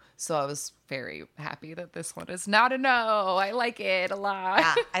 no. So I was very happy that this one is not a no. I like it a lot.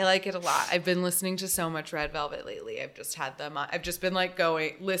 Yeah, I like it a lot. I've been listening to so much Red Velvet lately. I've just had them. I've just been like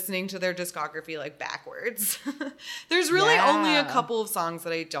listening to their discography like backwards. There's really only a couple of songs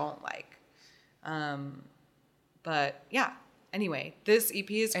that I don't like. But yeah. Anyway, this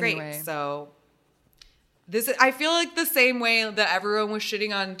EP is great. Anyway. So I feel like the same way that everyone was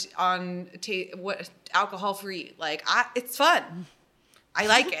shitting on alcohol free. Like, it's fun. I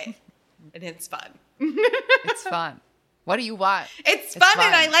like it. And it's fun. It's fun. What do you want? It's fun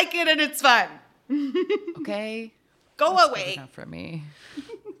and I like it and it's fun. Okay. Go That's away. Good enough for me.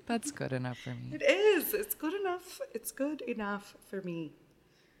 That's good enough for me. It is. It's good enough. It's good enough for me.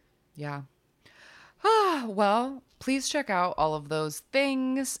 Yeah. Well, please check out all of those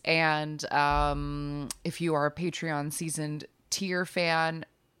things. And if you are a Patreon seasoned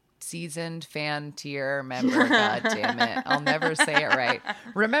fan tier member, god damn it, I'll never say it right.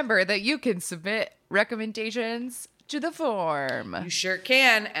 Remember that you can submit recommendations to the form. You sure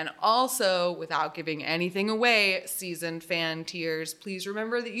can. And also, without giving anything away, seasoned fan tiers, please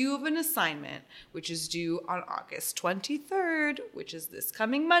remember that you have an assignment, which is due on August 23rd, which is this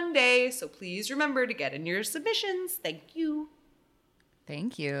coming Monday. So please remember to get in your submissions. Thank you.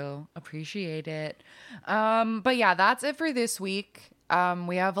 Thank you. Appreciate it. But yeah, that's it for this week.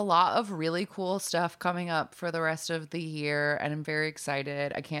 We have a lot of really cool stuff coming up for the rest of the year, and I'm very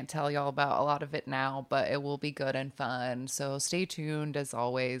excited. I can't tell y'all about a lot of it now, but it will be good and fun. So stay tuned as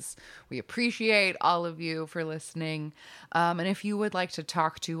always. We appreciate all of you for listening. And if you would like to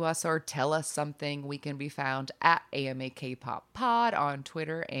talk to us or tell us something, we can be found at AMAKPopPod on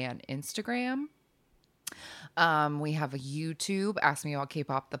Twitter and Instagram. We have a YouTube, Ask Me About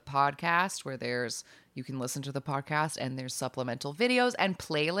K-Pop, the podcast, where you can listen to the podcast and there's supplemental videos and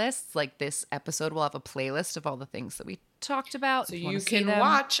playlists. Like, this episode will have a playlist of all the things that we talked about. So if you wanna see can them.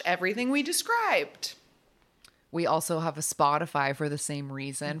 watch everything we described. We also have a Spotify for the same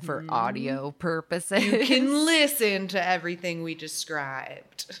reason, for audio purposes. You can listen to everything we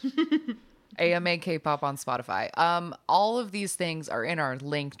described. AMA K-pop on Spotify. All of these things are in our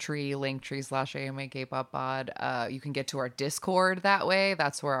linktree/AMA K-pop pod. You can get to our Discord that way.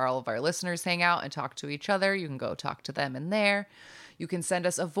 That's where all of our listeners hang out and talk to each other. You can go talk to them in there. You can send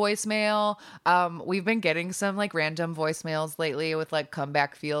us a voicemail. We've been getting some like random voicemails lately with like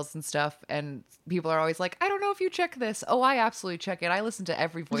comeback feels and stuff. And people are always like, I don't know if you check this. Oh, I absolutely check it. I listen to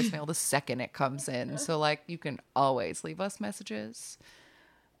every voicemail the second it comes in. So like you can always leave us messages.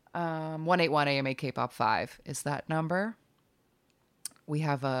 181 AMA K-pop 5 is that number. We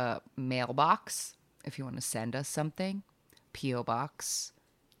have a mailbox if you want to send us something. P.O. Box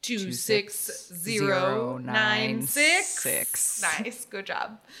 26096. Nice, good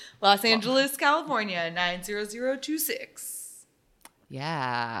job. Los Angeles, California 90026.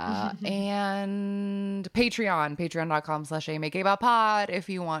 Yeah. And patreon.com/AMA K-pop pod. If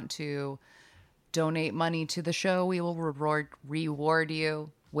you want to donate money to the show, we will reward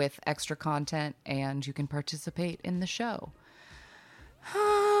you with extra content and you can participate in the show.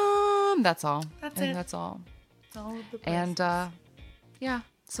 That's all. That's all. It's all of the And yeah.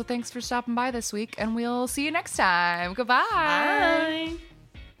 So thanks for stopping by this week, and we'll see you next time. Goodbye. Bye.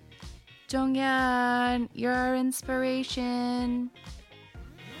 Jonghyun, you're our inspiration.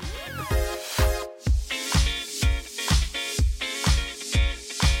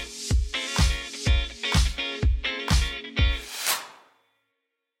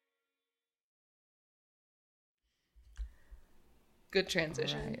 Good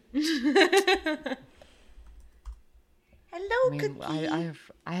transition. Right. Hello, I mean, Cookie.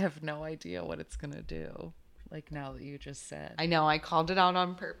 I have no idea what it's gonna do. Like now that you just said. I know, I called it out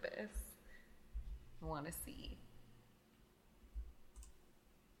on purpose. I want to see.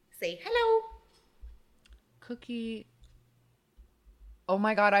 Say hello. Cookie. Oh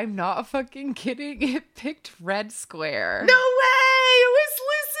my god, I'm not fucking kidding. It picked red square. No way!